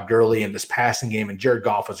with Todd Gurley and this passing game, and Jared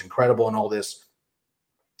Goff was incredible and all this.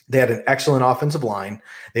 They had an excellent offensive line.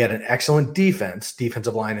 They had an excellent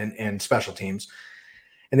defensive line and special teams,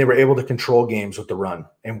 and they were able to control games with the run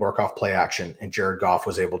and work off play action, and Jared Goff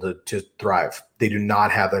was able to thrive. They do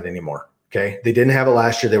not have that anymore, okay? They didn't have it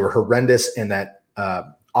last year. They were horrendous, and that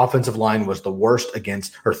offensive line was the worst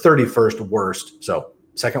against, or 31st worst, so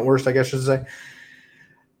second worst, I guess I should say,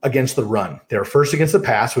 against the run. They were first against the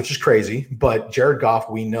pass, which is crazy, but Jared Goff,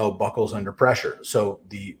 we know, buckles under pressure. So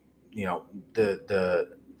the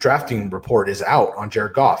drafting report is out on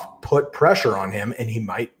Jared Goff. Put pressure on him, and he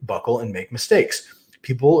might buckle and make mistakes.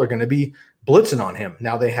 People are going to be blitzing on him.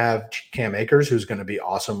 Now they have Cam Akers, who's going to be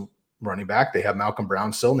awesome running back. They have Malcolm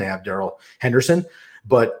Brown still, and they have Darrell Henderson.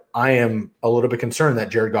 But I am a little bit concerned that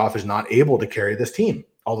Jared Goff is not able to carry this team.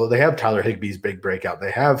 Although they have Tyler Higbee's big breakout.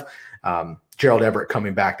 They have Gerald Everett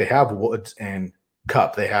coming back. They have Woods and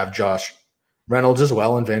Kupp. They have Josh Reynolds as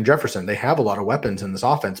well and Van Jefferson. They have a lot of weapons in this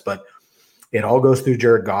offense, but it all goes through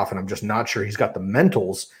Jared Goff, and I'm just not sure he's got the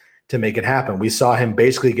mentals to make it happen. We saw him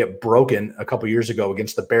basically get broken a couple years ago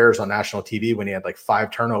against the Bears on national TV when he had like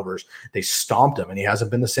 5 turnovers. They stomped him, and he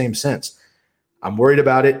hasn't been the same since. I'm worried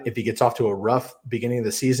about it. If he gets off to a rough beginning of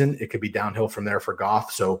the season, it could be downhill from there for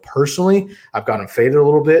Goff. So personally, I've got him faded a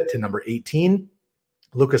little bit to number 18.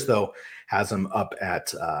 Lucas, though, has him up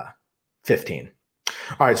at 15.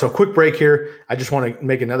 All right, so a quick break here. I just want to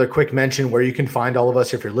make another quick mention where you can find all of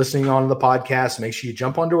us. If you're listening on the podcast, make sure you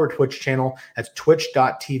jump onto our Twitch channel. That's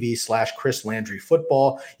twitch.tv/Chris Landry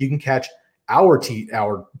Football. You can catch our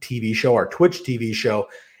TV show, our Twitch TV show,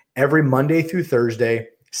 every Monday through Thursday,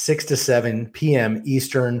 6 to 7 p.m.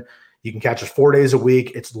 Eastern. You can catch us 4 days a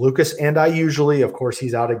week. It's Lucas and I usually. Of course,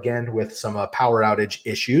 he's out again with some power outage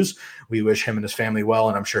issues. We wish him and his family well,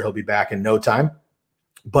 and I'm sure he'll be back in no time.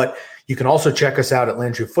 But you can also check us out at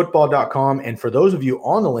LandryFootball.com. And for those of you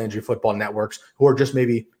on the Landry Football Networks who are just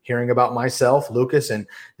maybe hearing about myself, Lucas, and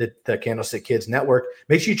the Candlestick Kids Network,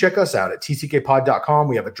 make sure you check us out at TCKpod.com.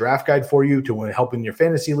 We have a draft guide for you to help in your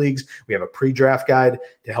fantasy leagues. We have a pre-draft guide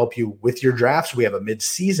to help you with your drafts. We have a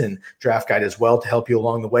mid-season draft guide as well to help you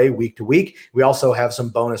along the way, week to week. We also have some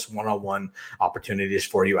bonus one-on-one opportunities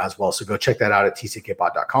for you as well. So go check that out at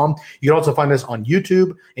TCKpod.com. You can also find us on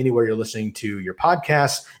YouTube, anywhere you're listening to your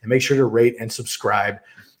podcasts, and make sure to rate and subscribe.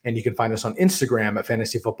 And you can find us on Instagram at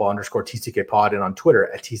fantasyfootball_TCKpod and on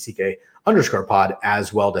Twitter at TCK_pod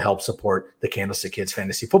as well to help support the Candlestick Kids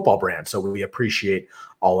Fantasy Football brand. So we appreciate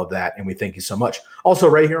all of that, and we thank you so much. Also,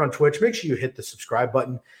 right here on Twitch, make sure you hit the subscribe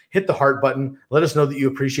button, hit the heart button. Let us know that you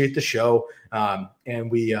appreciate the show, and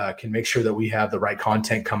we can make sure that we have the right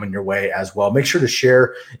content coming your way as well. Make sure to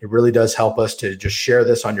share. It really does help us to just share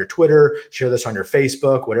this on your Twitter, share this on your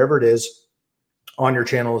Facebook, whatever it is, on your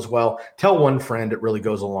channel as well. Tell one friend. It really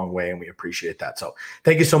goes a long way, and we appreciate that. So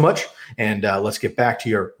thank you so much, and let's get back to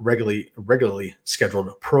your regularly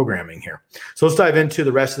scheduled programming here. So let's dive into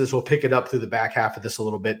the rest of this. We'll pick it up through the back half of this a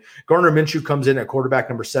little bit. Gardner Minshew comes in at quarterback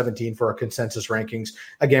number 17 for our consensus rankings.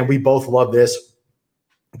 Again, we both love this.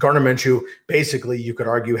 Gardner Minshew, basically, you could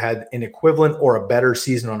argue, had an equivalent or a better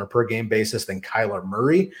season on a per-game basis than Kyler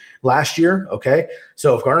Murray last year, okay?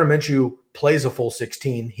 So if Gardner Minshew plays a full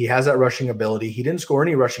 16, he has that rushing ability. He didn't score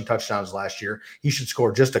any rushing touchdowns last year. He should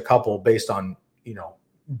score just a couple based on,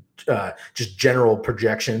 just general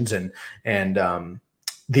projections and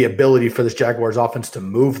the ability for this Jaguars offense to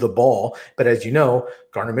move the ball. But as you know,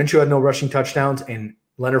 Gardner Minshew had no rushing touchdowns, and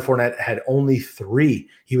Leonard Fournette had only 3.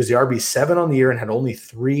 He was the RB7 on the year and had only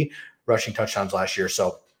 3 rushing touchdowns last year.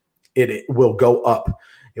 So it will go up.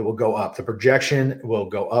 It will go up. The projection will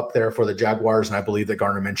go up there for the Jaguars, and I believe that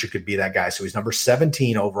Gardner Minshew could be that guy. So he's number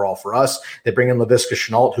 17 overall for us. They bring in Laviska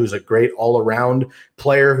Shenault, who's a great all-around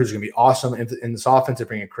player who's going to be awesome in this offense. They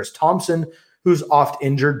bring in Chris Thompson, who's oft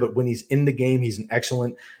injured, but when he's in the game, he's an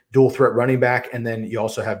excellent dual-threat running back. And then you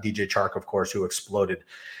also have DJ Chark, of course, who exploded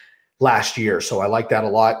last year. So I like that a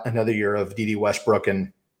lot. Another year of D.D. Westbrook.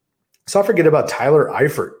 And let's not forget about Tyler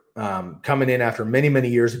Eifert. Coming in after many, many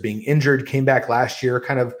years of being injured, came back last year,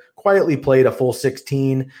 kind of quietly played a full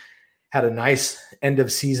 16, had a nice end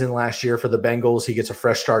of season last year for the Bengals. He gets a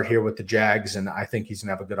fresh start here with the Jags, and I think he's going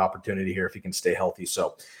to have a good opportunity here if he can stay healthy.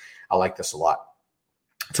 So I like this a lot.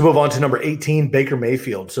 To move on to number 18, Baker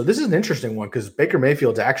Mayfield. So this is an interesting one because Baker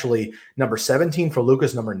Mayfield's actually number 17 for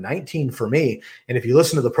Lucas, number 19 for me. And if you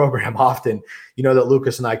listen to the program often, you know that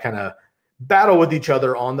Lucas and I kind of battle with each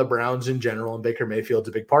other on the Browns in general, and Baker Mayfield's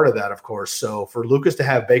a big part of that, of course. So for Lucas to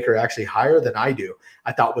have Baker actually higher than I do,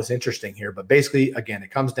 I thought was interesting here. But basically, again,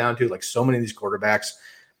 it comes down to, like so many of these quarterbacks,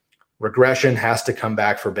 regression has to come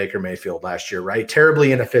back for Baker Mayfield last year, right?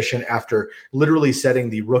 Terribly inefficient after literally setting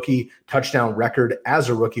the rookie touchdown record as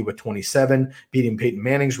a rookie with 27, beating Peyton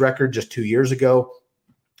Manning's record just 2 years ago.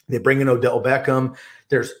 They bring in Odell Beckham.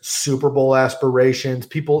 There's Super Bowl aspirations.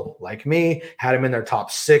 People like me had him in their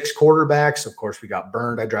top 6 quarterbacks. Of course, we got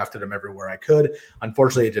burned. I drafted him everywhere I could.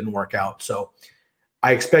 Unfortunately, it didn't work out. So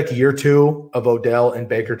I expect year 2 of Odell and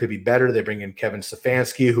Baker to be better. They bring in Kevin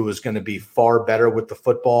Stefanski, who is going to be far better with the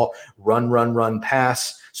football, run,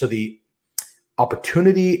 pass. So the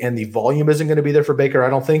opportunity and the volume isn't going to be there for Baker, I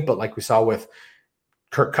don't think. But like we saw with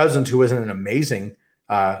Kirk Cousins, who isn't an amazing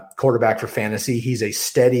quarterback for fantasy, he's a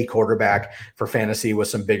steady quarterback for fantasy with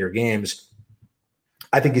some bigger games.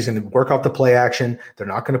 I think he's going to work off the play action. They're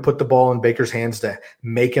not going to put the ball in Baker's hands to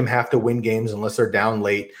make him have to win games unless they're down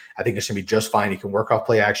late. I think it's going to be just fine. He can work off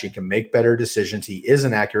play action. He can make better decisions. He is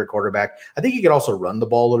an accurate quarterback. I think he could also run the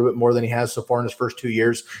ball a little bit more than he has so far in his first 2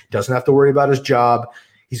 years. Doesn't have to worry about his job.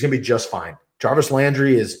 He's going to be just fine. Jarvis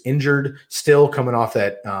Landry is injured still, coming off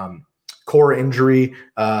that core injury,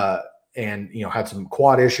 and had some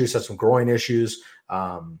quad issues, had some groin issues,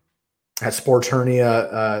 had sports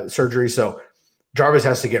hernia surgery. So Jarvis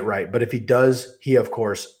has to get right. But if he does, he, of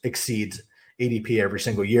course, exceeds ADP every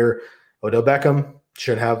single year. Odell Beckham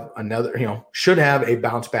should have a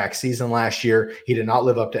bounce back season last year. He did not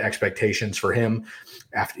live up to expectations for him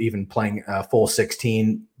after even playing a full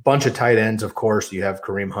 16. Bunch of tight ends, of course. You have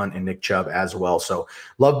Kareem Hunt and Nick Chubb as well. So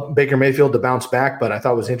love Baker Mayfield to bounce back, but I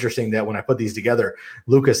thought it was interesting that when I put these together,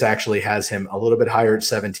 Lucas actually has him a little bit higher at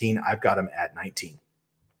 17. I've got him at 19.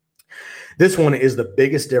 This one is the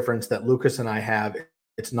biggest difference that Lucas and I have.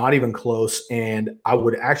 It's not even close. And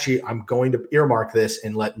I'm going to earmark this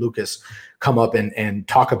and let Lucas come up and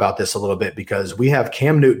talk about this a little bit, because we have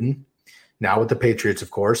Cam Newton now with the Patriots, of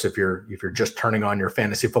course. If you're just turning on your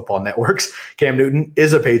fantasy football networks, Cam Newton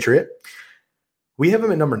is a Patriot. We have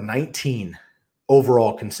him at number 19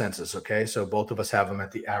 overall consensus. Okay. So both of us have him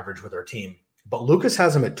at the average with our team, but Lucas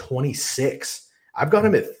has him at 26. I've got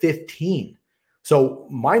him at 15. So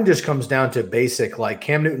mine just comes down to basic, like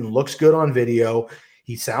Cam Newton looks good on video.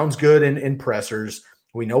 He sounds good in pressers.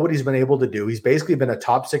 We know what he's been able to do. He's basically been a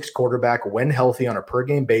top 6 quarterback when healthy on a per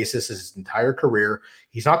game basis his entire career.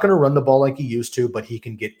 He's not going to run the ball like he used to, but he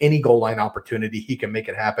can get any goal line opportunity. He can make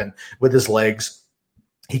it happen with his legs.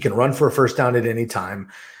 He can run for a first down at any time.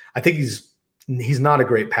 I think he's not a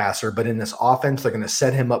great passer, but in this offense, they're going to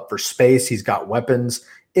set him up for space. He's got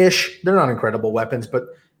weapons-ish. They're not incredible weapons, but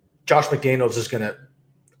Josh McDaniels is going to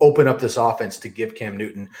open up this offense to give Cam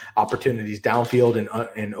Newton opportunities downfield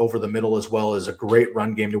and over the middle, as well as a great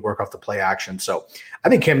run game to work off the play action. So I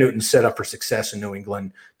think Cam Newton's set up for success in New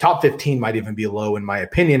England. Top 15 might even be low, in my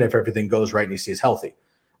opinion, if everything goes right and he stays healthy.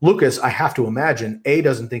 Lucas, I have to imagine, A,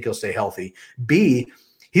 doesn't think he'll stay healthy. B,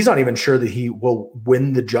 he's not even sure that he will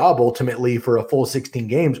win the job ultimately for a full 16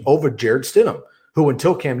 games over Jarrett Stidham, who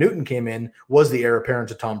until Cam Newton came in was the heir apparent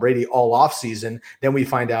to Tom Brady all offseason. Then we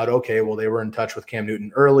find out, okay, well, they were in touch with Cam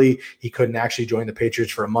Newton early. He couldn't actually join the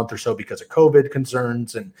Patriots for a month or so because of COVID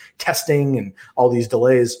concerns and testing and all these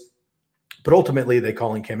delays. But ultimately, they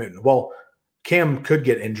call in Cam Newton. Well, Cam could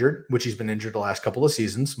get injured, which he's been injured the last couple of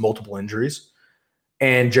seasons, multiple injuries.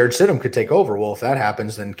 And Jarrett Stidham could take over. Well, if that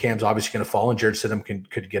happens, then Cam's obviously going to fall, and Jarrett Stidham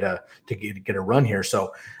could get a run here.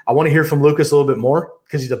 So I want to hear from Lucas a little bit more,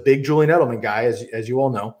 because he's a big Julian Edelman guy, as you all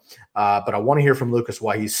know. But I want to hear from Lucas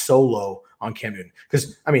why he's so low on Cam Newton.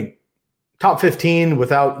 Because, I mean, top 15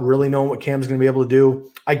 without really knowing what Cam's going to be able to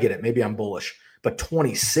do, I get it. Maybe I'm bullish. But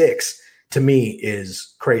 26 to me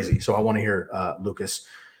is crazy. So I want to hear Lucas,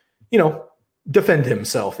 defend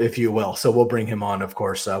himself, if you will. So we'll bring him on, of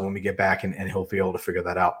course, when we get back, and he'll be able to figure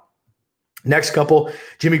that out. Next couple,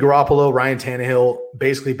 Jimmy Garoppolo, Ryan Tannehill,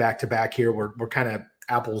 basically back-to-back here. We're kind of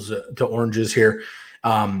apples to oranges here.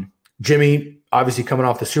 Jimmy, obviously coming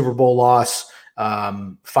off the Super Bowl loss,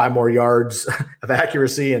 5 more yards of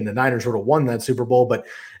accuracy, and the Niners would have won that Super Bowl, but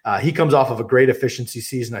he comes off of a great efficiency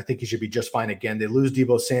season. I think he should be just fine again. They lose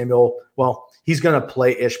Deebo Samuel. Well, he's going to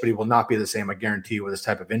play-ish, but he will not be the same, I guarantee you, with this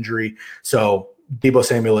type of injury. So Deebo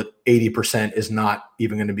Samuel at 80% is not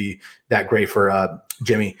even going to be that great for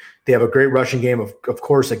Jimmy. They have a great rushing game. Of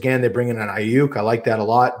course, again, they bring in an Ayuk. I like that a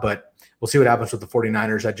lot, but we'll see what happens with the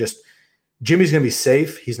 49ers. Jimmy's going to be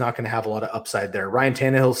safe. He's not going to have a lot of upside there. Ryan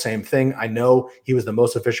Tannehill, same thing. I know he was the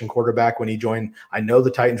most efficient quarterback when he joined. I know the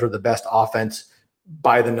Titans were the best offense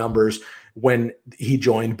by the numbers when he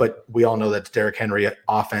joined, but we all know that's Derrick Henry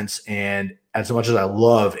offense. And as much as I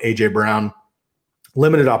love A.J. Brown,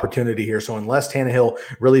 limited opportunity here. So unless Tannehill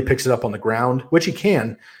really picks it up on the ground, which he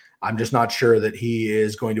can, I'm just not sure that he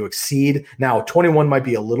is going to exceed. Now, 21 might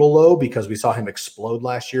be a little low because we saw him explode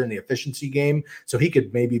last year in the efficiency game. So he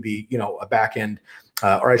could maybe be, a back end,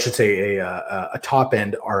 or I should say a top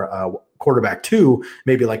end or quarterback 2,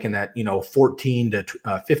 maybe like in that, 14 to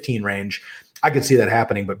 15 range. I could see that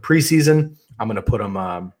happening, but preseason, I'm going to put him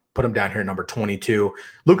down here at number 22.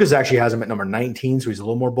 Lucas actually has him at number 19, so he's a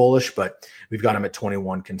little more bullish, but we've got him at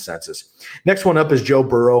 21 consensus. Next one up is Joe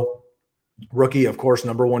Burrow. Rookie, of course,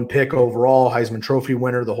 number 1 pick overall, Heisman Trophy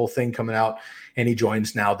winner, the whole thing coming out, and he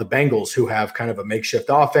joins now the Bengals, who have kind of a makeshift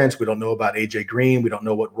offense. We don't know about A.J. Green. We don't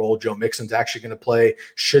know what role Joe Mixon's actually going to play.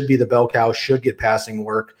 Should be the bell cow, should get passing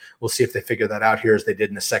work. We'll see if they figure that out here as they did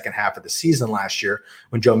in the second half of the season last year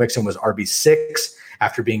when Joe Mixon was RB6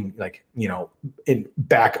 after being in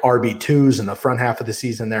back RB2s in the front half of the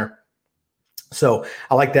season there. So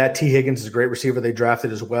I like that. T. Higgins is a great receiver they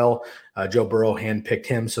drafted as well. Joe Burrow handpicked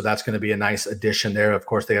him, so that's going to be a nice addition there. Of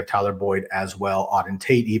course, they have Tyler Boyd as well, Auden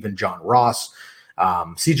Tate, even John Ross.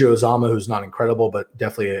 C.J. Uzomah, who's not incredible, but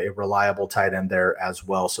definitely a reliable tight end there as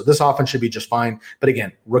well. So this offense should be just fine. But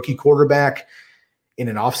again, rookie quarterback in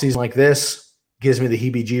an offseason like this gives me the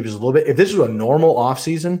heebie-jeebies a little bit. If this was a normal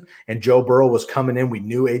offseason and Joe Burrow was coming in, we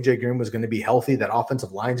knew A.J. Green was going to be healthy. That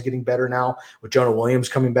offensive line's getting better now with Jonah Williams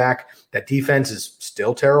coming back. That defense is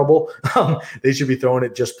still terrible. They should be throwing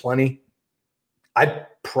it just plenty. I'm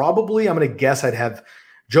going to guess I'd have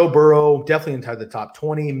Joe Burrow, definitely inside the top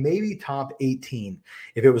 20, maybe top 18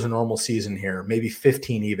 if it was a normal season here, maybe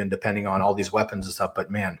 15 even, depending on all these weapons and stuff. But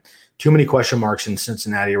man, too many question marks in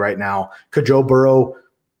Cincinnati right now. Could Joe Burrow,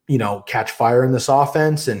 catch fire in this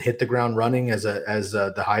offense and hit the ground running as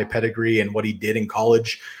the high pedigree and what he did in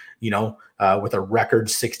college, with a record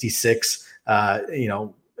 66,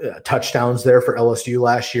 touchdowns there for LSU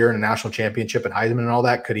last year in a national championship and Heisman and all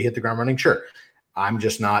that? Could he hit the ground running? Sure. I'm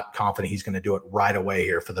just not confident he's going to do it right away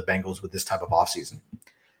here for the Bengals with this type of offseason.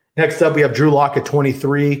 Next up, we have Drew Lock at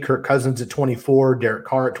 23, Kirk Cousins at 24, Derek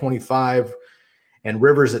Carr at 25, and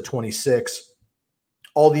Rivers at 26.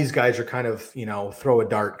 All these guys are kind of, throw a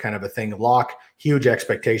dart kind of a thing. Lock, huge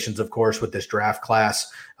expectations, of course, with this draft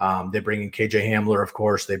class. They bring in KJ Hamler, of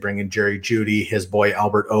course. They bring in Jerry Jeudy, his boy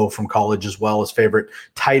Albert O from college as well, his favorite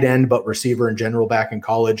tight end, but receiver in general back in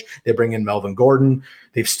college. They bring in Melvin Gordon.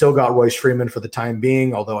 They've still got Royce Freeman for the time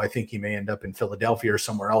being, although I think he may end up in Philadelphia or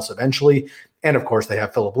somewhere else eventually. And, of course, they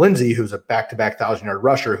have Phillip Lindsay, who's a back-to-back 1,000-yard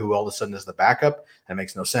rusher who all of a sudden is the backup. That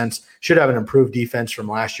makes no sense. Should have an improved defense from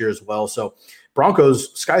last year as well. So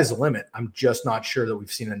Broncos, sky's the limit. I'm just not sure that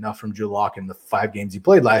we've seen enough from Drew Lock in the 5 games he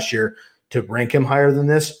played last year to rank him higher than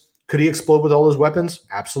this. Could he explode with all his weapons?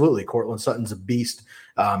 Absolutely. Cortland Sutton's a beast,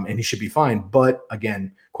 and he should be fine. But,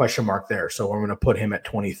 again, question mark there. So we're going to put him at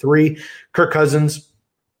 23. Kirk Cousins,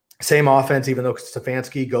 same offense, even though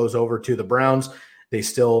Stefanski goes over to the Browns. They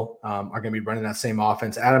still are going to be running that same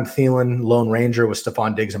offense. Adam Thielen, Lone Ranger with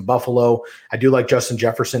Stephon Diggs in Buffalo. I do like Justin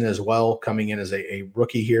Jefferson as well, coming in as a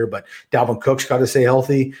rookie here, but Dalvin Cook's got to stay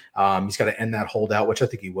healthy. He's got to end that holdout, which I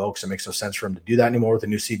think he will, because it makes no sense for him to do that anymore with the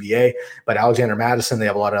new CBA. But Alexander Madison, they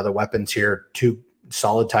have a lot of other weapons here, 2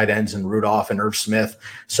 solid tight ends in Rudolph and Irv Smith.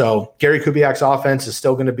 So Gary Kubiak's offense is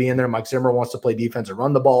still going to be in there. Mike Zimmer wants to play defense and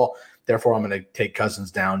run the ball. Therefore, I'm going to take Cousins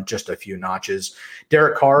down just a few notches.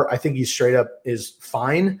 Derek Carr, I think he's straight up is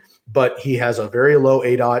fine, but he has a very low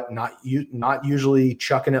ADOT, not usually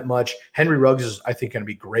chucking it much. Henry Ruggs is, I think, going to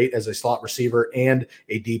be great as a slot receiver and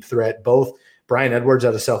a deep threat. Both. Brian Edwards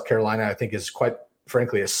out of South Carolina, I think, is quite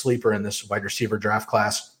frankly a sleeper in this wide receiver draft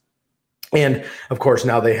class. And, of course,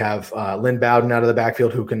 now they have Lynn Bowden out of the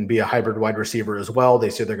backfield, who can be a hybrid wide receiver as well. They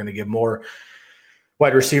say they're going to give more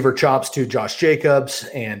wide receiver chops to Josh Jacobs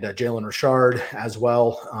and Jalen Richard as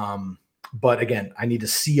well. But, again, I need to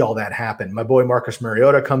see all that happen. My boy Marcus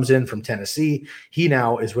Mariota comes in from Tennessee. He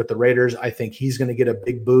now is with the Raiders. I think he's going to get a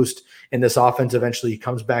big boost in this offense eventually. He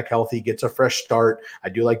comes back healthy, gets a fresh start. I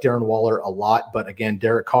do like Darren Waller a lot. But, again,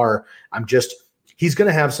 Derek Carr, he's going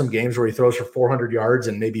to have some games where he throws for 400 yards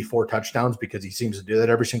and maybe 4 touchdowns, because he seems to do that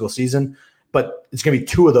every single season. But it's going to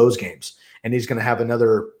be 2 of those games. And he's going to have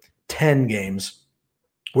another 10 games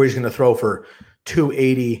where he's going to throw for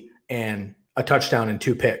 280 and a touchdown and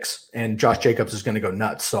 2 picks. And Josh Jacobs is going to go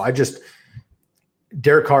nuts. So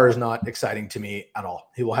Derek Carr is not exciting to me at all.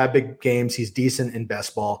 He will have big games. He's decent in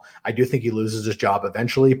best ball. I do think he loses his job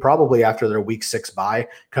eventually, probably after their week 6 bye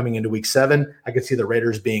coming into week 7. I could see the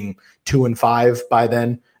Raiders being 2-5 by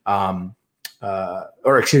then.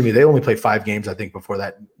 Or excuse me, they only play 5 games, I think, before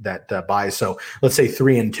that bye. So let's say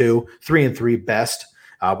 3-2, 3-3 best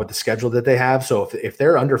with the schedule that they have. So if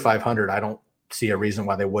they're under 500, I don't see a reason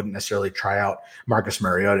why they wouldn't necessarily try out Marcus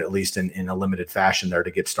Mariota, at least in a limited fashion there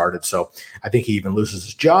to get started. So I think he even loses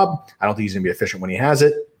his job. I don't think he's going to be efficient when he has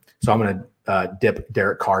it. So I'm going to dip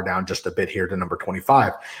Derek Carr down just a bit here to number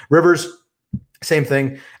 25. Rivers, same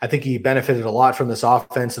thing. I think he benefited a lot from this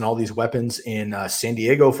offense and all these weapons in San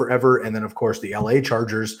Diego forever. And then, of course, the LA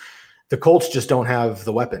Chargers. The Colts just don't have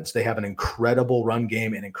the weapons. They have an incredible run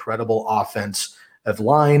game, an incredible offensive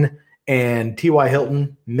line. And T.Y.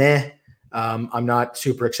 Hilton, meh. I'm not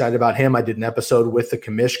super excited about him. I did an episode with the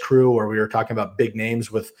commish crew where we were talking about big names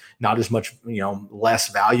with not as much,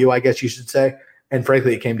 less value, I guess you should say. And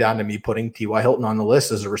frankly, it came down to me putting T.Y. Hilton on the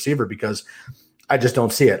list as a receiver because I just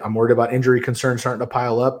don't see it. I'm worried about injury concerns starting to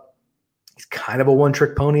pile up. He's kind of a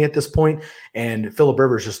one-trick pony at this point, and Phillip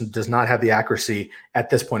Rivers just does not have the accuracy at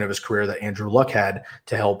this point of his career that Andrew Luck had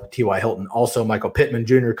to help T.Y. Hilton. Also, Michael Pittman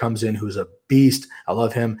Jr. comes in, who's a beast. I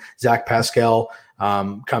love him. Zach Pascal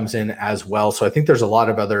comes in as well. So I think there's a lot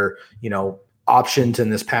of other, options in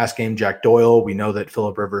this pass game. Jack Doyle, we know that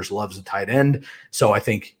Phillip Rivers loves the tight end. So I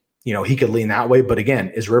think, he could lean that way. But again,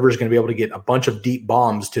 is Rivers going to be able to get a bunch of deep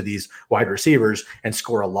bombs to these wide receivers and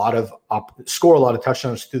score a lot of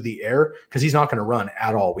touchdowns through the air? Because he's not going to run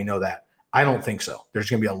at all. We know that. I don't think so.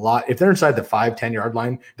 There's going to be a lot. If they're inside the 5-10 yard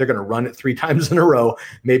line, they're going to run it 3 times in a row,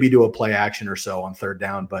 maybe do a play action or so on 3rd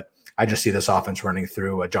down. But I just see this offense running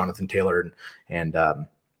through Jonathan Taylor and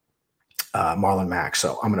Marlon Mack.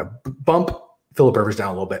 So I'm going to bump Phillip Rivers down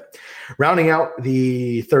a little bit. Rounding out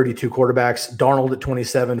the 32 quarterbacks, Darnold at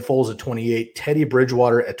 27, Foles at 28, Teddy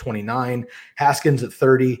Bridgewater at 29, Haskins at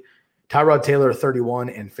 30, Tyrod Taylor at 31,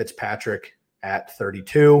 and Fitzpatrick at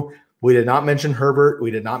 32. We did not mention Herbert. We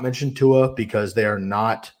did not mention Tua because they are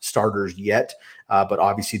not starters yet, but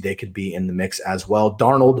obviously they could be in the mix as well.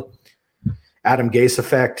 Darnold, Adam Gase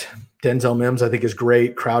effect. Denzel Mims, I think, is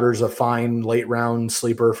great. Crowder's a fine late round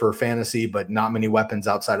sleeper for fantasy, but not many weapons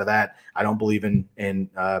outside of that. I don't believe in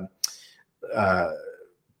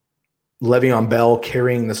Le'Veon Bell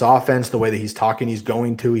carrying this offense the way that he's talking he's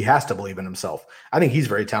going to. He has to believe in himself. I think he's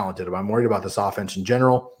very talented, but I'm worried about this offense in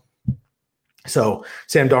general. So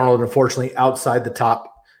Sam Darnold, unfortunately, outside the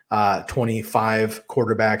top 25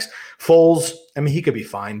 quarterbacks. Foles, I mean, he could be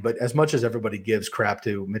fine, but as much as everybody gives crap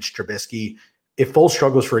to Mitch Trubisky, if Foles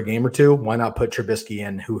struggles for a game or two, why not put Trubisky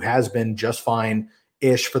in, who has been just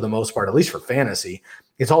fine-ish for the most part, at least for fantasy.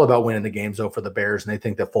 It's all about winning the games, though, for the Bears, and they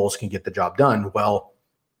think that Foles can get the job done. Well,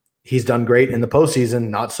 he's done great in the postseason,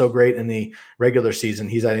 not so great in the regular season.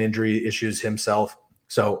 He's had injury issues himself.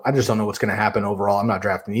 So I just don't know what's going to happen overall. I'm not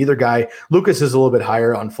drafting either guy. Lucas is a little bit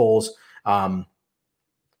higher on Foles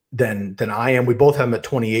than I am. We both have him at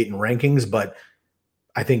 28 in rankings, but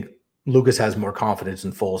I think Lucas has more confidence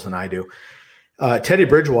in Foles than I do. Teddy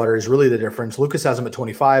Bridgewater is really the difference. Lucas has him at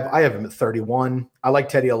 25. I have him at 31. I like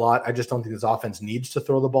Teddy a lot. I just don't think this offense needs to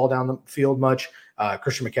throw the ball down the field much.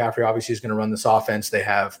 Christian McCaffrey obviously is going to run this offense. They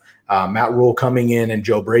have Matt Rule coming in and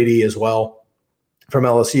Joe Brady as well from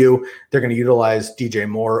LSU. They're going to utilize DJ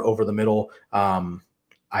Moore over the middle.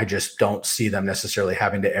 I just don't see them necessarily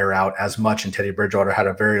having to air out as much. And Teddy Bridgewater had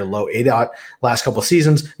a very low ADOT last couple of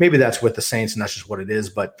seasons. Maybe that's with the Saints, and that's just what it is.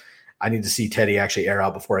 But I need to see Teddy actually air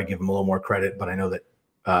out before I give him a little more credit. But I know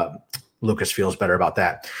that Lucas feels better about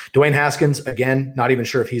that. Dwayne Haskins, again, not even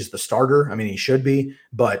sure if he's the starter. I mean, he should be.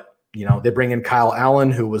 But, you know, they bring in Kyle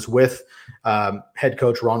Allen, who was with head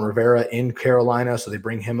coach Ron Rivera in Carolina. So they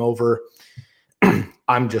bring him over.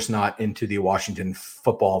 I'm just not into the Washington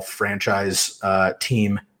football franchise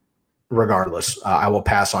team regardless. I will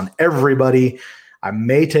pass on everybody. I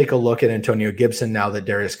may take a look at Antonio Gibson now that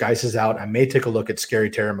Darius Geis is out. I may take a look at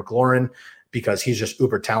Scary Terry McLaurin because he's just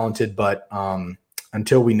uber talented. But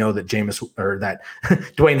until we know that that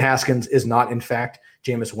Dwayne Haskins is not, in fact,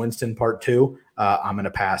 Jameis Winston Part 2, I'm going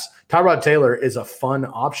to pass. Tyrod Taylor is a fun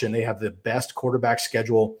option. They have the best quarterback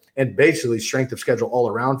schedule and basically strength of schedule all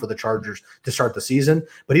around for the Chargers to start the season.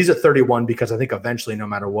 But he's at 31 because I think eventually, no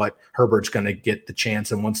matter what, Herbert's going to get the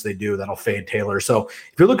chance. And once they do, that'll fade Taylor. So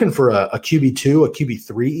if you're looking for a QB2, a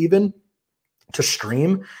QB3 even to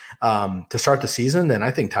stream to start the season, then I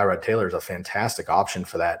think Tyrod Taylor is a fantastic option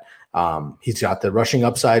for that. He's got the rushing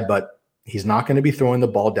upside, but he's not going to be throwing the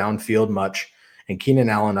ball downfield much. And Keenan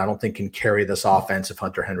Allen, I don't think, can carry this offense if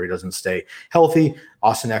Hunter Henry doesn't stay healthy.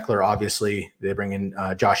 Austin Eckler, obviously, they bring in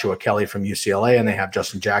Joshua Kelly from UCLA, and they have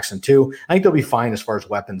Justin Jackson too. I think they'll be fine as far as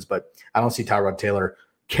weapons, but I don't see Tyrod Taylor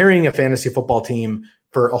carrying a fantasy football team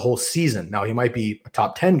for a whole season. Now, he might be a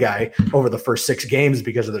top 10 guy over the first 6 games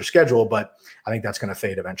because of their schedule, but I think that's going to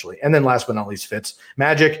fade eventually. And then last but not least,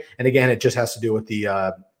 Fitzmagic. And again, it just has to do with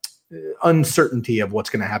the uncertainty of what's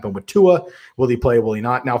going to happen with Tua. Will he play? Will he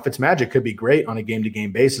not? Now, Fitzmagic could be great on a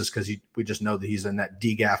game-to-game basis because we just know that he's in that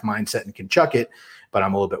DGAF mindset and can chuck it, but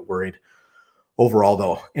I'm a little bit worried. Overall,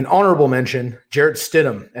 though, an honorable mention, Jarrett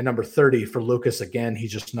Stidham at number 30 for Lucas. Again,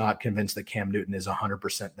 he's just not convinced that Cam Newton is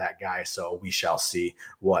 100% that guy, so we shall see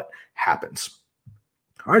what happens.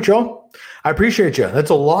 All right, y'all. I appreciate you.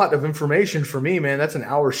 That's a lot of information for me, man. That's an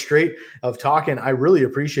hour straight of talking. I really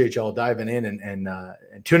appreciate y'all diving in and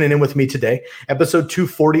tuning in with me today. Episode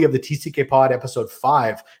 240 of the TCK Pod, episode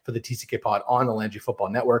 5 for the TCK Pod on the Landry Football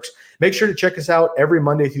Networks. Make sure to check us out every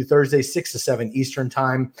Monday through Thursday, 6 to 7 Eastern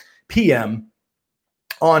Time, PM,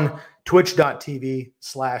 on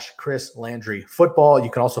twitch.tv/Chris Landry Football.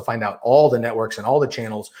 You can also find out all the networks and all the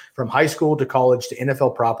channels from high school to college to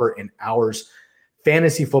NFL proper in ours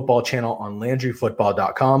fantasy football channel on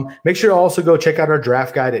LandryFootball.com. Make sure to also go check out our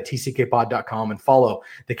draft guide at TCKpod.com and follow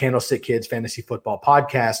the Candlestick Kids Fantasy Football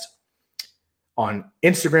Podcast on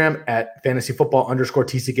Instagram at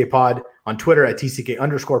fantasyfootball_TCKpod, on Twitter at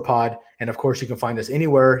TCK_pod. And of course, you can find us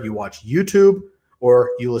anywhere you watch YouTube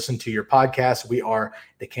or you listen to your podcast. We are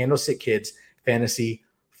the Candlestick Kids Fantasy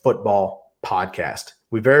Football Podcast.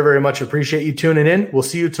 We very, very much appreciate you tuning in. We'll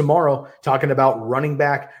see you tomorrow talking about running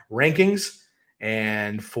back rankings.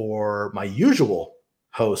 And for my usual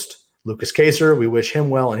host, Lucas Kaser, we wish him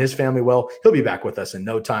well and his family well. He'll be back with us in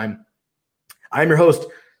no time. I'm your host,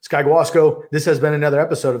 Sky Guasco. This has been another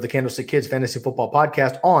episode of the Candlestick Kids Fantasy Football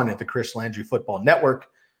Podcast on the Chris Landry Football Network.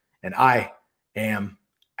 And I am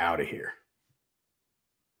out of here.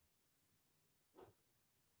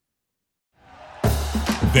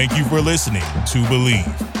 Thank you for listening to Believe.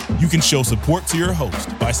 You can show support to your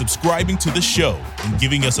host by subscribing to the show and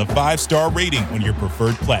giving us a 5-star rating on your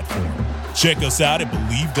preferred platform. Check us out at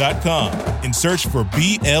Believe.com and search for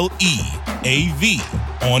BLEAV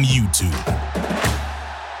on YouTube.